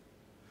conclusion,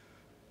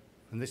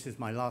 and this is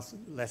my last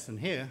lesson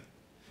here,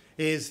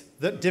 is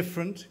that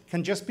different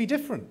can just be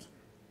different,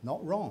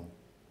 not wrong.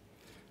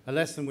 A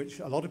lesson which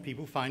a lot of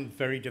people find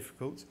very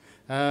difficult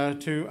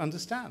to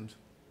understand.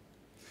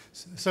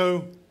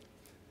 So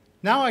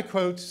now I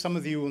quote, some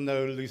of you will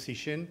know Lucy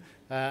Shin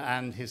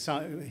and his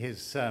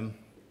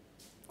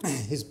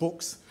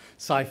books,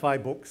 sci-fi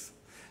books.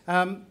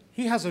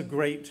 He has a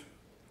great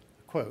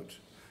quote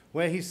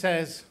where he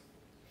says,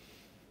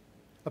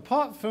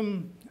 apart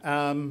from,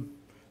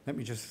 let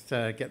me just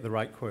get the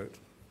right quote,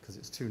 because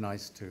it's too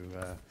nice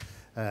to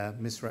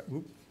misread.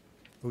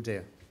 Oh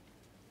dear.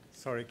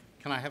 Sorry,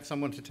 can I have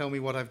someone to tell me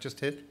what I've just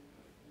hit?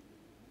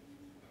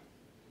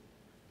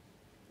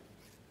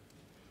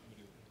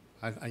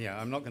 Yeah,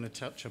 I'm not going to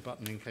touch a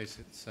button in case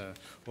it's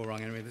all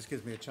wrong. Anyway, this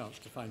gives me a chance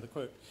to find the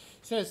quote.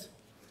 It says,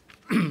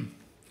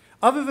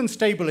 other than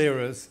stable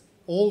eras,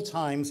 all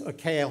times are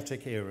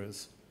chaotic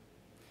eras.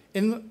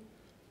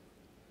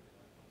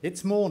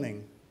 It's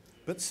morning,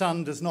 but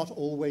sun does not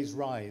always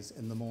rise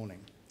in the morning.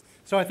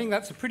 So I think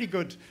that's a pretty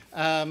good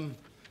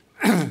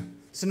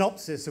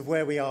synopsis of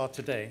where we are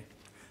today.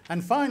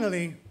 And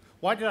finally,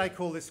 why did I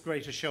call this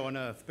greatest show on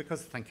earth?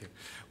 Because, thank you.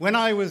 When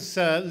I was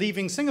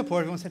leaving Singapore,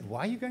 everyone said,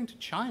 why are you going to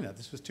China?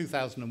 This was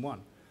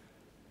 2001.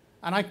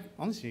 And I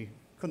honestly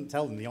couldn't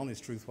tell them. The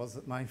honest truth was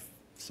that my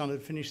son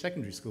had finished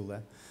secondary school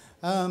there.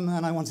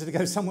 And I wanted to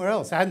go somewhere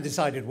else. I hadn't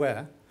decided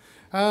where.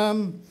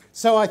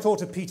 So I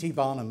thought of P.T.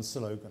 Barnum's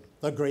slogan,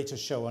 the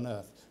greatest show on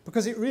earth,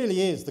 because it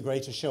really is the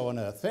greatest show on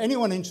earth. For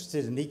anyone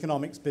interested in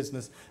economics,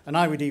 business, and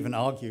I would even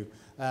argue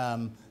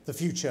the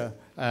future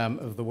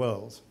of the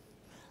world.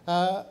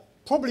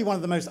 Probably one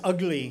of the most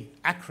ugly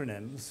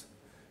acronyms,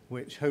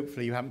 which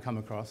hopefully you haven't come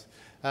across,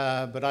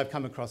 but I've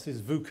come across,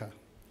 is VUCA,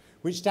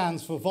 which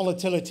stands for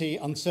volatility,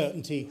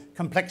 uncertainty,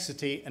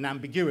 complexity, and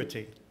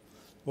ambiguity,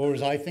 or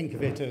as I think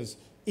of it, as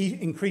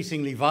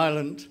increasingly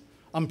violent,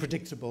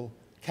 unpredictable,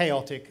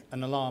 chaotic,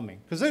 and alarming.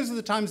 Because those are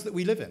the times that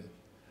we live in.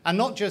 And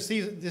not just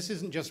these, this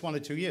isn't just 1 or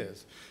 2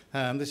 years.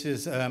 This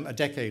is a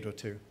decade or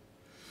two.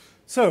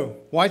 So,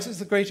 why is this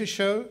the greatest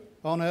show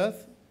on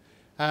earth?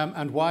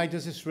 And why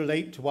does this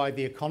relate to why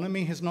the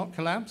economy has not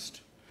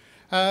collapsed?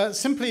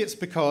 Simply it's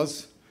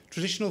because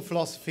traditional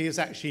philosophy has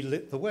actually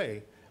lit the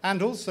way,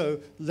 and also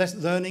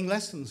learning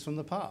lessons from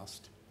the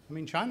past. I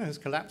mean, China has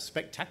collapsed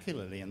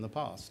spectacularly in the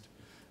past,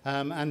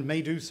 and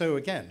may do so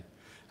again,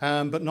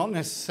 but not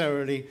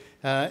necessarily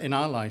in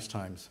our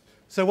lifetimes.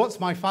 So what's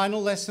my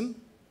final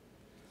lesson?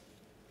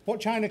 What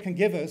China can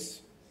give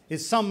us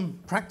is some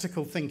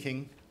practical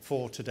thinking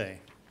for today.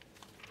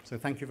 So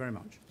thank you very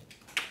much.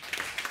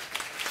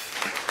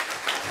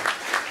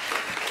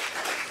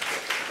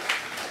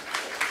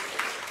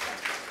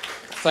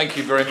 Thank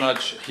you very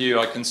much, Hugh.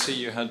 I can see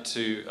you had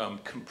to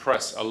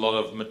compress a lot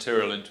of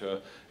material into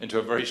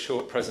a very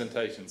short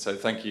presentation, so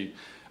thank you.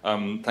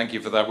 Thank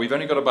you for that. We've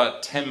only got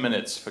about 10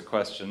 minutes for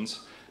questions,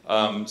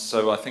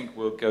 so I think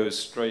we'll go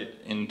straight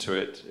into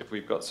it if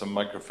we've got some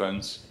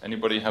microphones.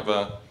 Anybody have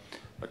a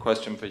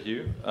question for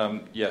Hugh?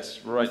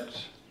 Yes,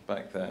 right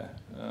back there.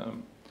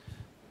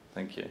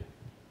 Thank you.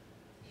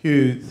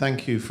 Hugh,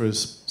 thank you for a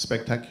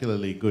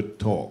spectacularly good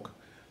talk.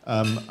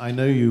 I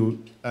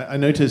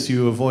noticed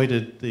you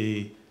avoided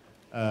the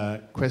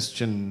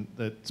question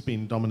that's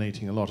been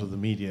dominating a lot of the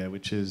media,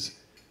 which is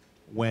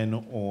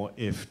when or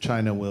if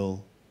China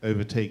will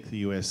overtake the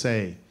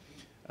USA.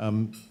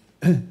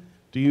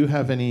 Do you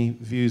have any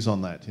views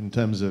on that in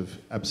terms of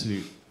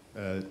absolute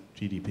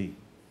GDP?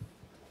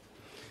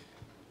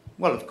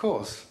 Well, of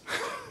course.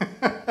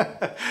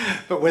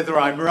 But whether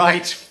I'm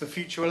right, the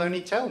future will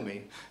only tell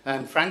me.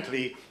 And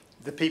frankly,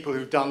 the people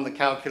who've done the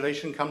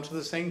calculation come to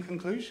the same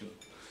conclusion.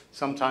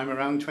 Sometime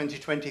around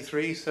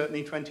 2023,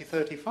 certainly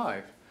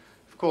 2035.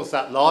 Of course,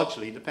 that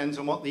largely depends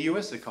on what the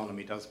US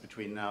economy does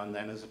between now and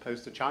then, as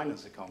opposed to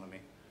China's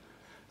economy.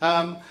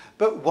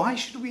 But why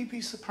should we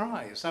be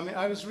surprised? I mean,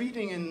 I was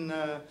reading in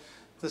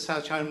the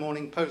South China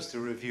Morning Post a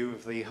review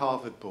of the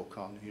Harvard book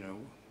on, you know,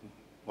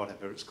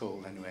 whatever it's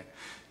called anyway,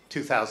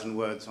 2,000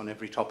 words on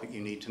every topic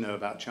you need to know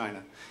about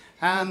China.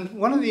 And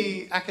one of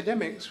the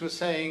academics was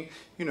saying,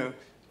 you know,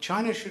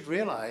 China should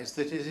realize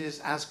that it is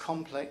as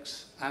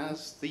complex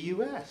as the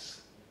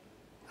US.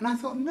 And I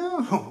thought,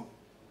 no,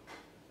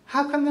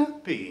 how can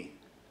that be?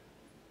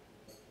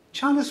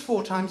 China's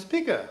 4 times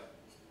bigger.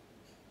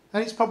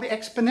 And it's probably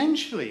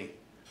exponentially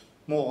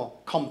more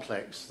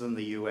complex than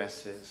the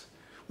US is.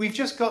 We've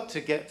just got to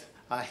get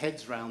our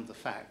heads around the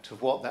fact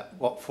of what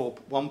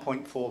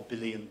 1.4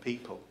 billion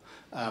people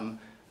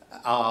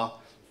are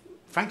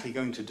frankly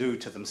going to do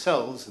to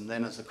themselves and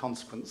then as a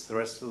consequence the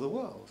rest of the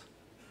world.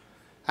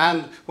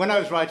 And when I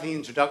was writing the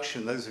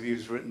introduction, those of you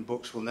who've written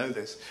books will know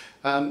this,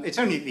 it's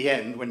only at the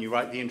end, when you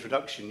write the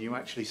introduction, you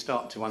actually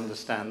start to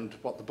understand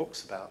what the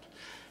book's about.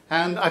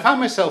 And I found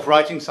myself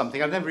writing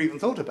something I'd never even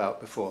thought about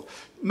before.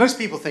 Most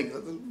people think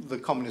that the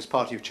Communist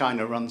Party of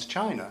China runs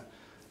China.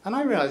 And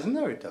I realized,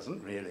 no, it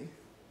doesn't really.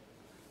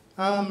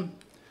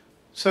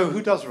 So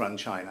who does run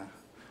China?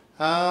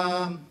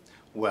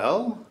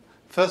 Well,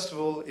 first of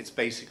all, it's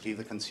basically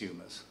the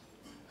consumers.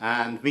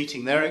 And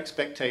meeting their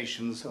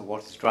expectations of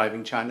what is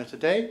driving China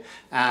today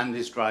and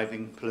is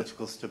driving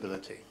political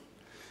stability.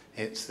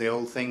 It's the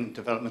old thing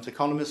development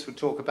economists would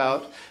talk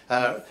about,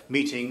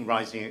 meeting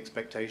rising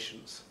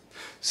expectations.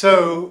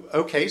 So,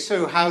 okay,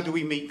 so how do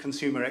we meet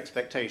consumer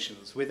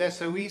expectations? With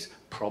SOEs?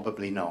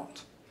 Probably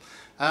not.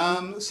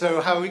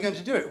 So how are we going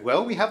to do it?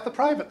 Well, we have the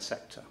private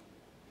sector.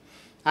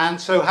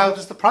 And so how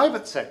does the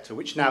private sector,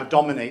 which now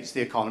dominates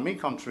the economy,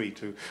 contrary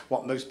to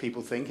what most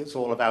people think, it's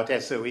all about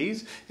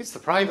SOEs, it's the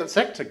private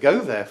sector,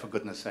 go there for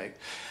goodness sake.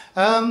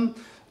 And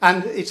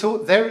it's all,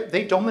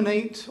 they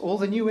dominate all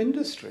the new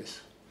industries.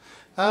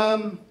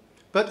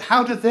 But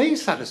how do they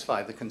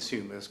satisfy the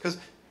consumers? Because,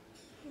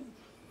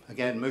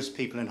 again, most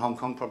people in Hong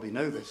Kong probably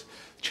know this.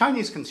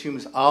 Chinese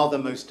consumers are the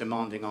most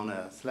demanding on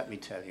earth, let me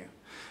tell you.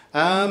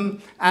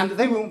 And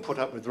they won't put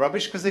up with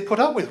rubbish because they put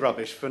up with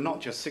rubbish for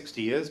not just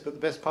 60 years, but the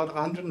best part of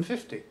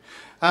 150.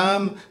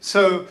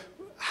 So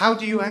how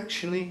do you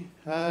actually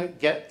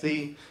get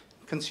the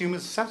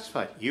consumers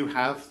satisfied? You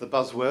have the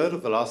buzzword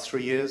of the last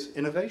 3 years,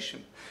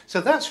 innovation.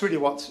 So that's really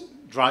what's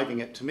driving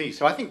it to me.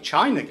 So I think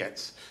China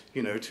gets,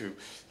 you know, to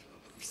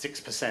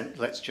 6%,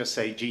 let's just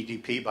say,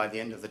 GDP by the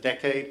end of the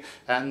decade,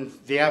 and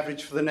the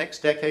average for the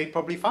next decade,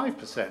 probably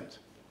 5%.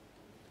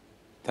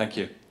 Thank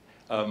you.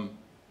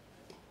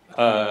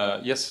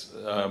 Yes.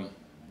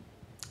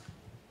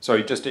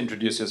 Sorry, just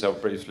introduce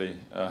yourself briefly,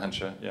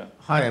 Hansha. Yeah.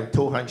 Hi, I'm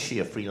To Han Shi,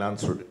 a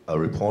freelance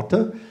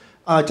reporter.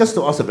 Just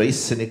to ask a very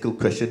cynical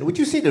question, would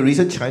you say the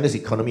reason China's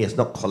economy has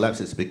not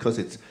collapsed is because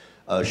it's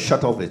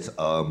shut off its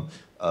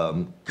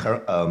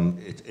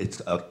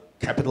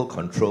capital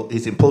control,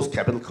 it's imposed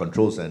capital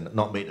controls and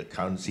not made the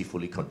currency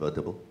fully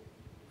convertible?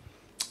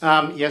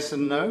 Yes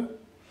and no.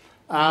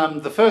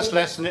 The first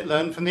lesson it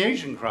learned from the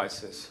Asian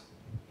crisis,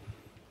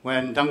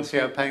 when Deng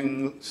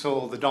Xiaoping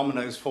saw the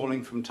dominoes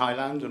falling from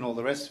Thailand and all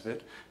the rest of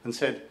it, and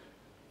said,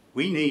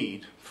 we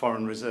need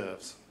foreign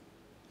reserves,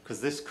 because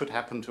this could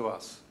happen to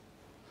us.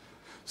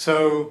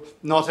 So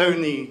not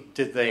only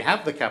did they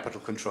have the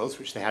capital controls,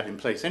 which they had in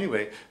place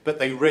anyway, but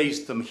they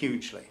raised them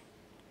hugely.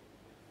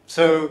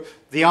 So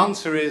the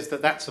answer is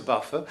that that's a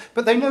buffer,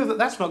 but they know that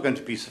that's not going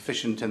to be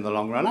sufficient in the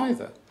long run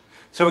either.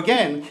 So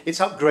again, it's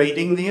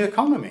upgrading the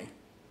economy.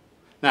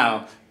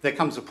 Now, there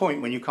comes a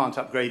point when you can't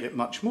upgrade it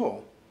much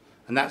more.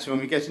 And that's when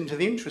we get into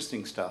the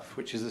interesting stuff,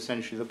 which is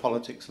essentially the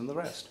politics and the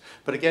rest.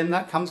 But again,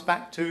 that comes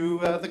back to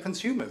the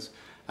consumers.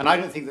 And I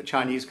don't think that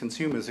Chinese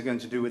consumers are going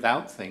to do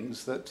without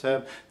things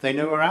that they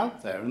know are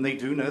out there, and they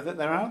do know that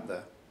they're out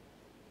there.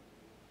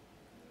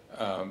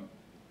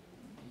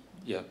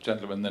 Yeah,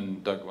 gentlemen,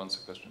 then Doug wants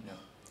a question.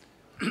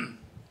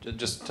 Yeah.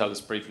 Just tell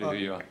us briefly who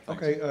you are.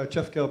 Thanks. Okay,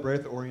 Jeff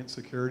Galbraith, Orient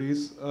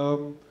Securities.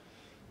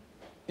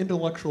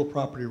 Intellectual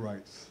property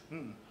rights,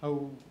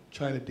 how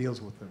China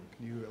deals with them.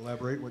 Can you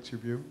elaborate? What's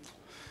your view?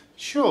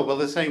 Sure, well,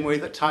 the same way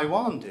that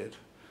Taiwan did.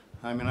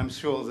 I mean, I'm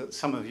sure that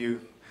some of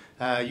you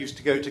used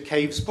to go to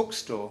Cave's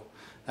bookstore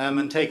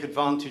and take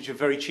advantage of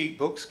very cheap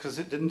books because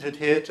it didn't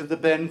adhere to the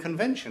Berne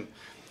Convention,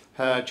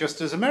 just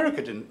as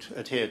America didn't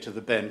adhere to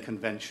the Berne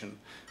Convention.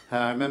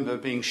 I remember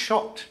being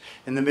shocked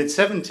in the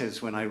mid-70s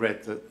when I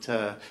read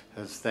that,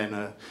 as then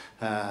a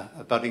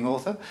budding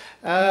author,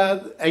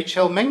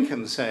 H.L.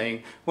 Mencken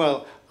saying,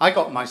 well, I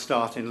got my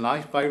start in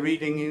life by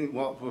reading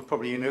what were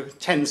probably,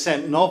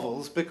 10-cent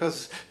novels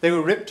because they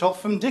were ripped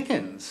off from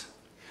Dickens.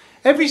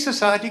 Every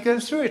society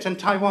goes through it, and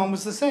Taiwan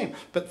was the same.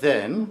 But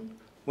then,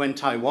 when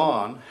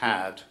Taiwan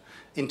had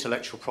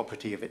intellectual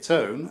property of its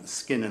own,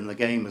 skin in the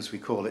game as we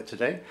call it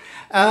today,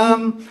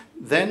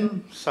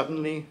 then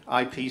suddenly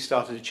IP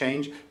started to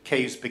change.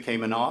 Caves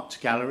became an art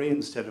gallery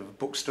instead of a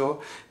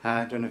bookstore.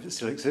 I don't know if it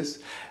still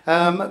exists.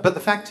 But the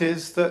fact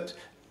is that,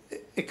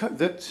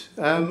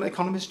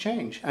 economies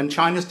change, and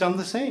China's done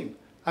the same.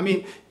 I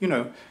mean,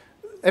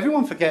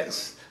 everyone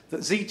forgets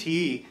that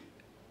ZTE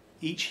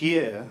each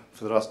year,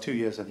 for the last 2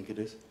 years I think it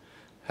is,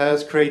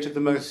 has created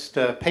the most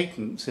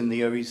patents in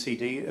the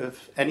OECD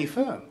of any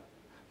firm.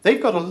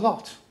 They've got a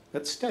lot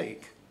at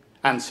stake,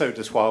 and so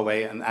does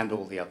Huawei and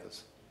all the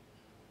others.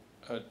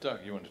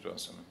 Doug, you wanted to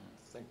ask something?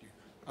 Thank you.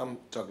 I'm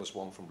Douglas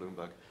Wong from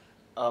Bloomberg.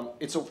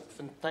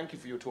 Thank you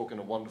for your talk and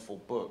a wonderful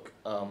book.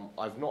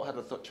 I've not had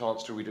a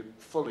chance to read it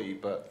fully,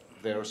 but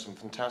there are some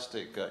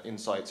fantastic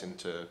insights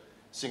into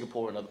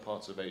Singapore and other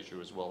parts of Asia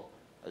as well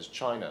as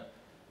China.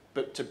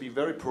 But to be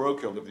very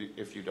parochial,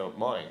 if you don't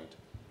mind,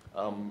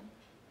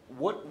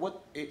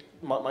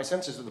 my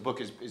sense is that the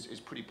book is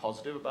pretty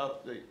positive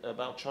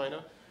about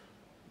China.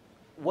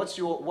 What's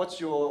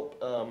your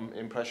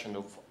impression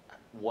of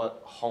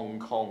what Hong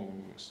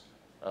Kong's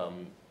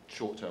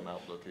short-term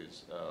outlook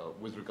is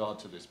with regard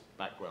to this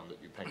background that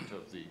you paint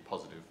of the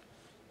positive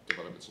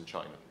developments in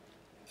China.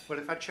 Well,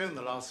 if I'd shown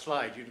the last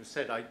slide, you'd have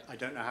said, I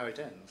don't know how it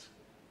ends.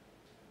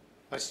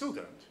 I still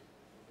don't.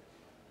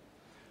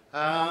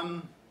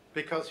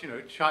 Because, you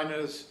know,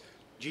 China's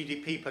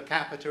GDP per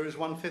capita is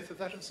 1/5 of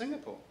that of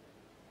Singapore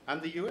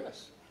and the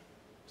US.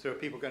 So are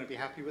people going to be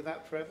happy with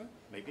that forever?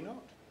 Maybe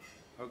not.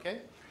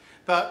 Okay?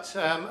 But,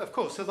 of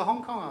course, so the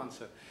Hong Kong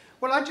answer.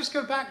 Well, I just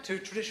go back to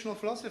traditional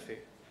philosophy.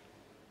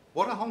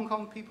 What are Hong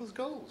Kong people's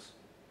goals?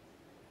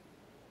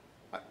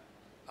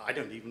 I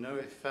don't even know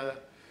if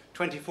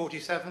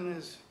 2047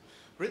 is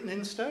written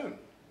in stone.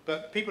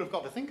 But people have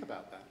got to think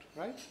about that,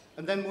 right?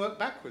 And then work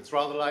backwards,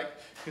 rather like,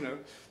 you know,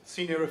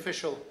 senior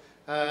official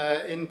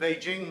in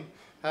Beijing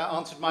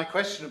answered my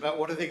question about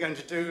what are they going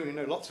to do, you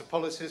know, lots of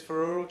policies for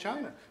rural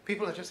China.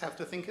 People just have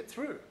to think it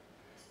through.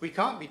 We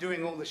can't be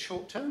doing all this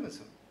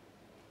short-termism.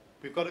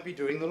 We've got to be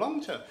doing the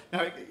long term.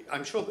 Now,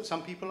 I'm sure that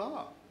some people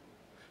are.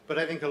 But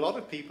I think a lot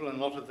of people and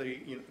a lot of the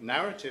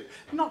narrative,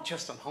 not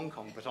just on Hong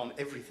Kong, but on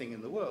everything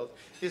in the world,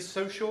 is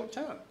so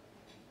short-term.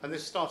 And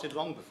this started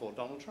long before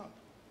Donald Trump.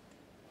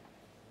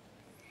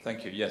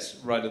 Thank you. Yes,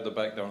 right at the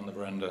back there on the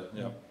veranda.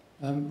 Yeah.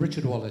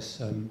 Richard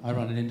Wallace. I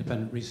run an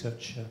independent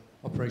research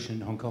operation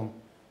in Hong Kong.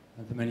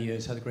 For many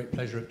years, had the great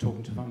pleasure of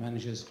talking to fund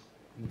managers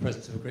in the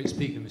presence of a great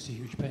speaker, Mr.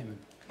 Hugh Peyman.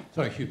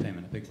 Sorry, Hugh Peyman,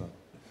 a big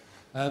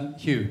one.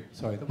 Hugh,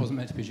 sorry, that wasn't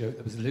meant to be a joke.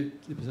 It was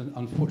an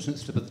unfortunate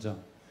slip of the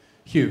tongue.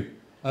 Hugh,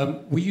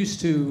 we used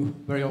to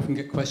very often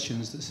get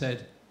questions that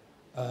said,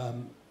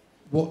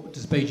 what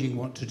does Beijing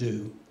want to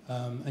do?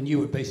 And you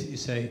would basically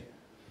say,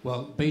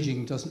 well,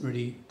 Beijing doesn't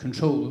really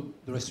control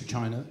the rest of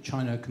China.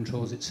 China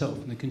controls itself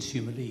and the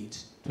consumer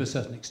leads to a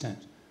certain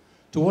extent.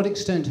 To what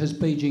extent has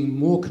Beijing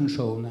more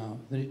control now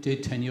than it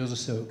did 10 years or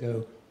so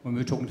ago when we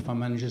were talking to fund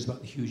managers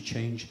about the huge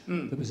change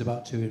that was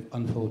about to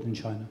unfold in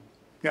China?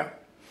 Yeah,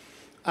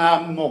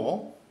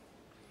 more.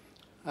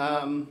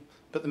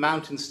 But the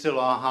mountains still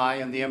are high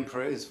and the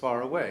emperor is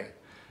far away.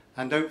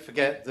 And don't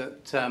forget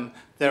that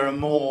there are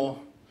more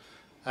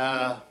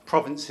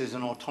provinces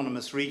and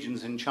autonomous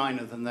regions in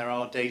China than there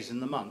are days in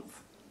the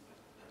month.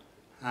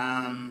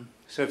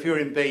 So if you're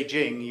in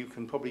Beijing, you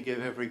can probably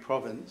give every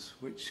province,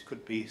 which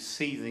could be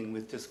seething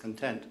with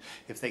discontent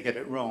if they get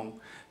it wrong,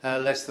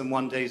 less than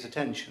 1 day's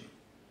attention.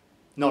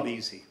 Not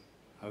easy,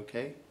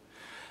 okay?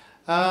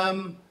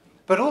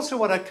 But also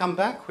what I'd come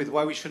back with,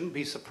 why we shouldn't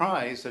be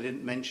surprised, I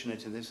didn't mention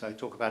it in this, I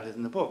talk about it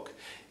in the book,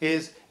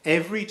 is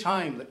every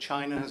time that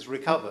China has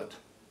recovered,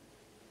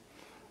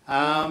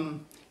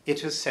 it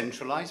has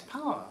centralized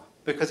power,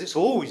 because it's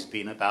always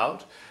been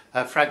about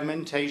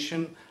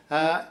fragmentation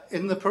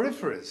in the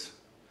peripheries.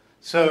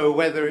 So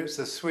whether it's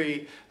the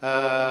Sui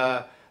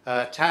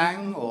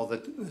Tang or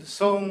the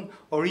Song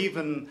or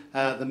even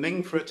the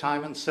Ming for a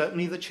time, and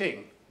certainly the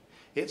Qing,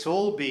 it's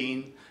all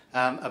been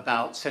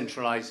about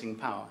centralizing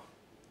power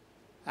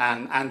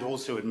and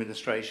also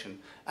administration,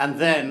 and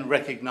then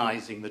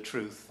recognizing the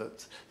truth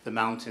that the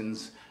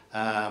mountains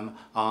are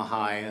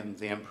high and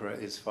the emperor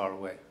is far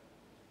away.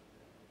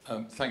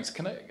 Thanks.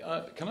 Can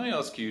I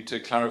ask you to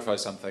clarify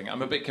something?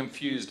 I'm a bit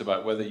confused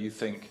about whether you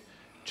think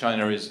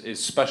China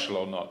is special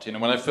or not. You know,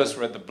 when I first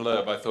read the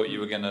blurb, I thought you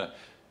were going to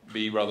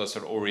be rather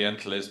sort of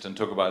Orientalist and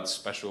talk about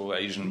special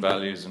Asian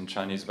values and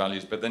Chinese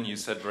values. But then you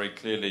said very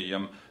clearly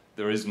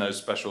there is no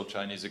special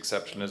Chinese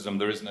exceptionalism,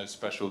 there is no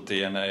special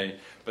DNA.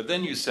 But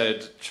then you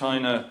said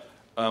China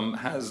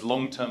has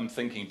long-term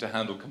thinking to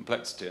handle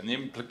complexity. And the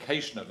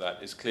implication of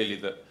that is clearly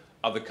that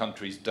other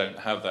countries don't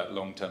have that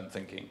long-term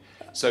thinking.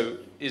 So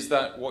is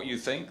that what you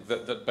think,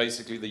 that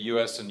basically the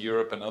US and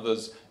Europe and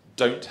others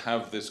don't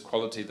have this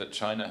quality that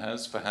China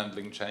has for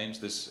handling change,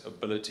 this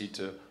ability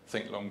to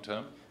think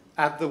long-term?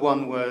 Add the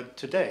one word,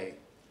 today.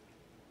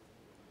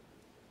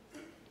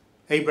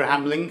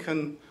 Abraham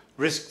Lincoln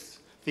risked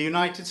the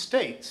United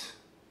States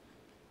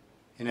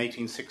in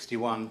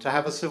 1861 to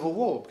have a civil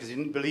war because he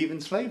didn't believe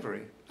in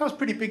slavery. That was a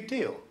pretty big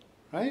deal,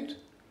 right?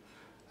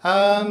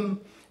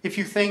 If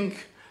you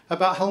think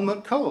about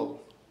Helmut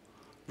Kohl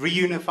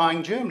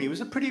reunifying Germany, it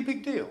was a pretty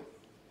big deal.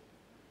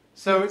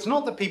 So it's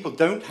not that people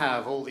don't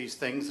have all these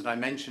things that I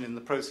mentioned in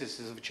the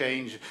processes of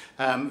change,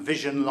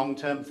 vision,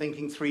 long-term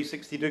thinking,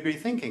 360-degree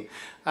thinking.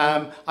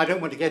 I don't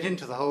want to get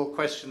into the whole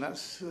question,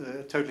 that's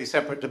a totally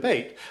separate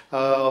debate,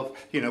 of,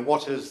 you know,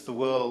 what is the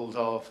world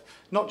of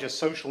not just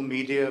social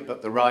media,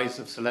 but the rise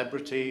of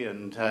celebrity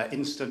and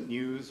instant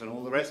news and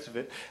all the rest of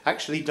it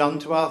actually done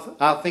to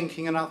our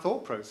thinking and our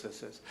thought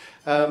processes.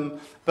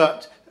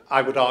 But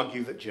I would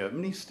argue that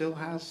Germany still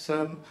has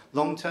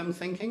long-term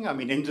thinking. I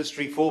mean,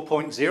 Industry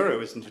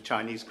 4.0 isn't a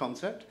Chinese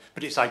concept,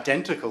 but it's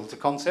identical to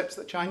concepts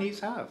that Chinese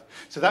have.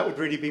 So that would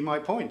really be my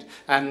point.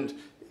 And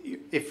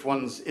if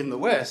one's in the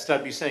West,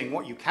 I'd be saying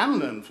what you can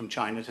learn from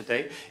China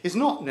today is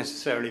not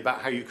necessarily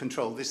about how you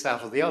control this,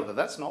 that, or the other.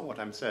 That's not what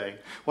I'm saying.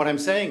 What I'm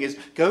saying is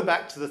go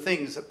back to the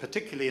things that,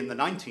 particularly in the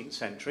 19th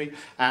century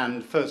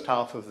and first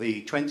half of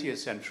the 20th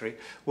century,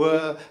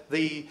 were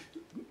the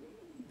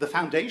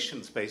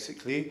foundations,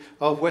 basically,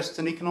 of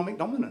Western economic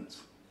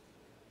dominance.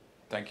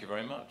 Thank you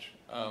very much.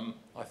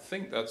 I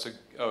think that's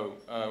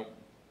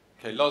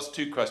okay, last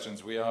two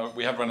questions. We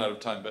have run out of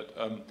time, but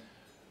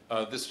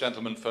This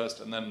gentleman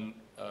first, and then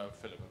Philip,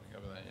 I think,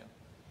 over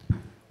there,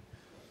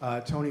 yeah.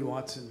 Tony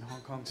Watson,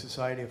 Hong Kong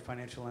Society of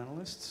Financial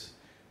Analysts.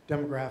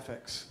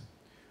 Demographics.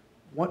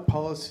 What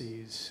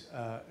policies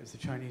is the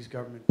Chinese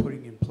government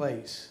putting in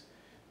place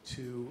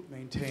to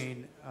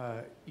maintain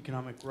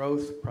economic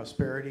growth,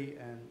 prosperity,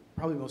 and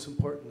probably most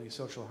importantly,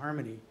 social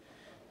harmony,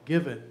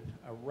 given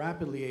a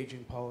rapidly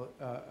aging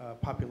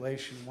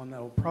population, one that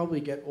will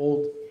probably get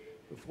old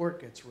before it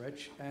gets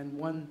rich, and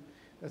one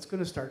that's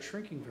going to start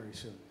shrinking very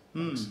soon?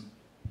 Thanks.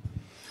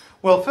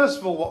 Well, first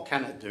of all, what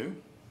can it do?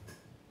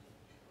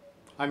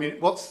 I mean,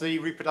 what's the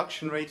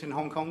reproduction rate in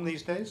Hong Kong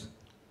these days?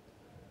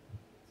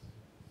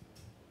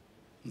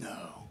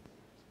 No.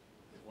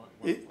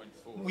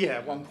 1.4.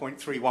 Yeah, 1.3,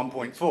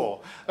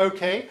 1.4.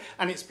 Okay,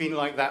 and it's been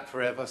like that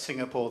forever.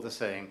 Singapore the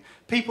same.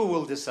 People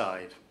will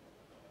decide.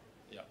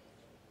 Yeah.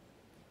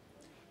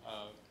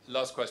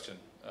 Last question.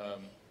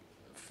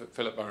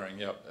 Philip Baring,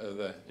 yeah,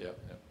 there, yeah.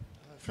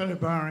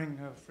 Philip Baring,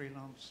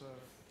 freelance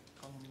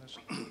columnist.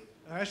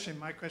 Actually,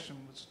 my question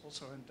was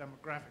also in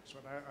demographics,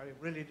 but I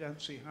really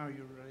don't see how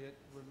you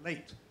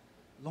relate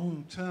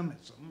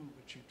long-termism,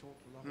 which you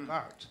talked a lot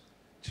about,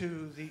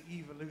 to the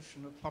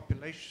evolution of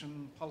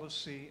population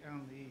policy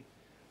and the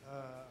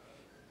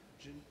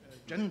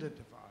gender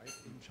divide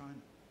in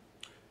China.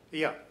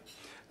 Yeah.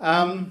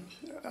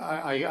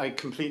 I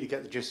completely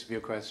get the gist of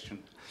your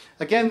question.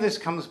 Again, this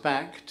comes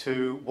back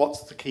to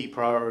what's the key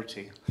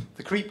priority.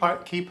 The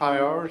key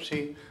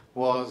priority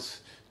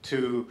was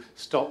to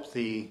stop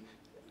the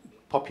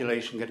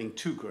population getting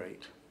too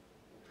great.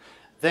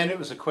 Then it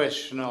was a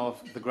question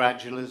of the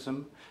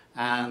gradualism,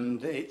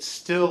 and it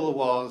still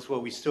was, well,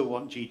 we still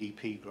want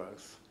GDP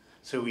growth,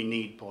 so we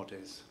need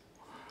bodies.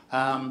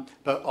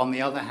 But on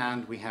the other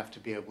hand, we have to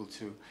be able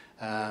to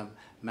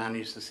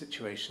manage the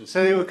situation.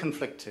 So they were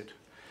conflicted.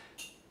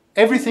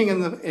 Everything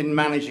in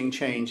managing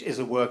change is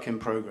a work in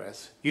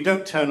progress. You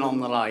don't turn on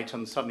the light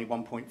and suddenly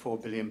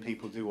 1.4 billion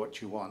people do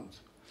what you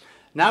want.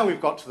 Now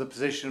we've got to the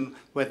position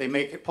where they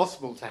make it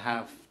possible to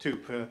have two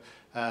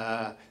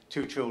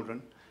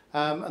children.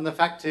 And the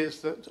fact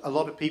is that a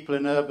lot of people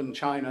in urban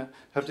China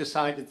have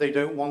decided they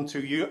don't want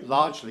to,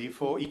 largely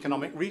for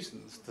economic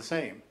reasons, the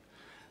same.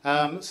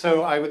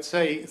 So I would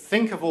say,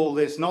 think of all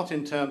this not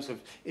in terms of,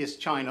 is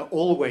China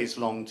always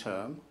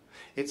long-term?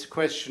 It's a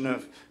question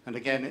of, and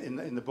again,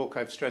 in the book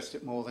I've stressed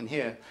it more than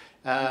here,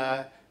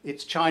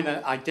 it's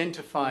China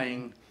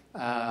identifying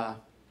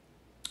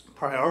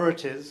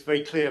priorities,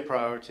 very clear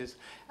priorities,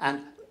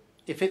 and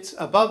if it's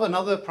above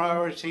another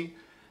priority,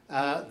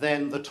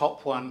 then the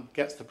top one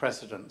gets the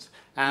precedence.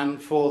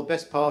 And for the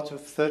best part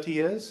of 30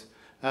 years,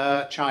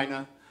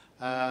 China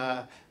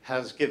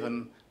has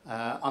given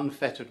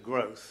unfettered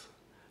growth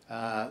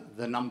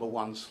the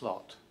 #1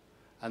 slot.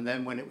 And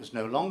then when it was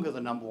no longer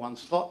the #1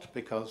 slot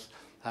because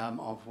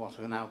of what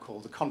are now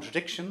called the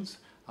contradictions,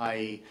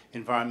 i.e.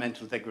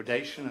 environmental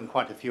degradation and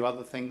quite a few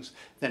other things,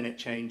 then it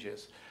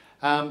changes.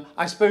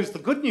 I suppose the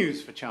good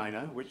news for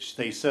China, which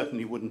they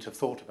certainly wouldn't have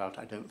thought about,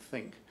 I don't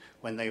think,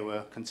 when they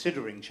were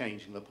considering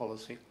changing the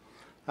policy,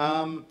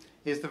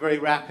 is the very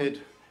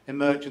rapid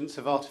emergence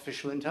of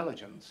artificial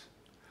intelligence.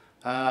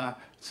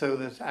 So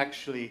that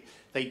actually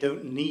they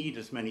don't need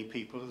as many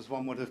people as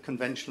one would have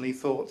conventionally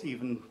thought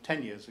even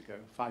 10 years ago,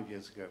 5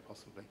 years ago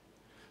possibly.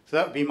 So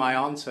that would be my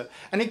answer.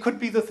 And it could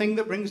be the thing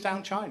that brings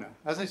down China.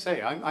 As I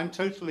say, I'm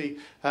totally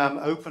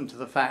open to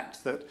the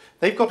fact that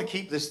they've got to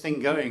keep this thing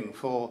going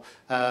for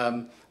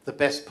the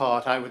best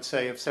part, I would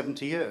say, of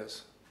 70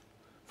 years,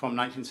 from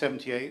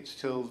 1978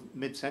 till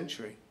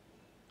mid-century.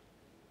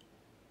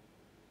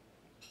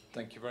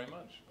 Thank you very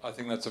much. I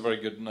think that's a very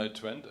good note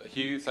to end.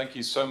 Hugh, thank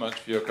you so much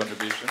for your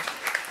contribution.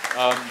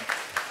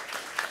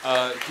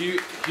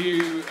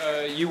 Hugh,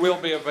 you will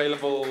be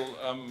available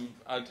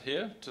out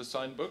here to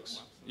sign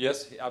books?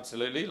 Yes,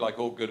 absolutely. Like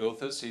all good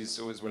authors, he's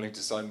always willing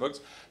to sign books.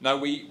 Now,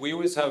 we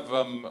always have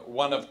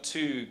one of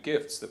two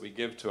gifts that we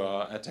give to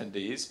our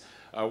attendees.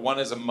 One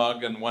is a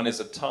mug and one is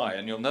a tie,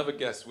 and you'll never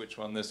guess which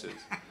one this is.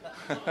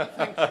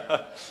 Thank you.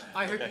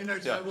 I hope you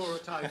noticed I wore a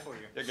tie for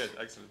you. You're good,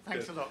 excellent.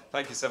 Thanks good. a lot.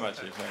 Thank you so much,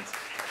 Hugh. Thanks.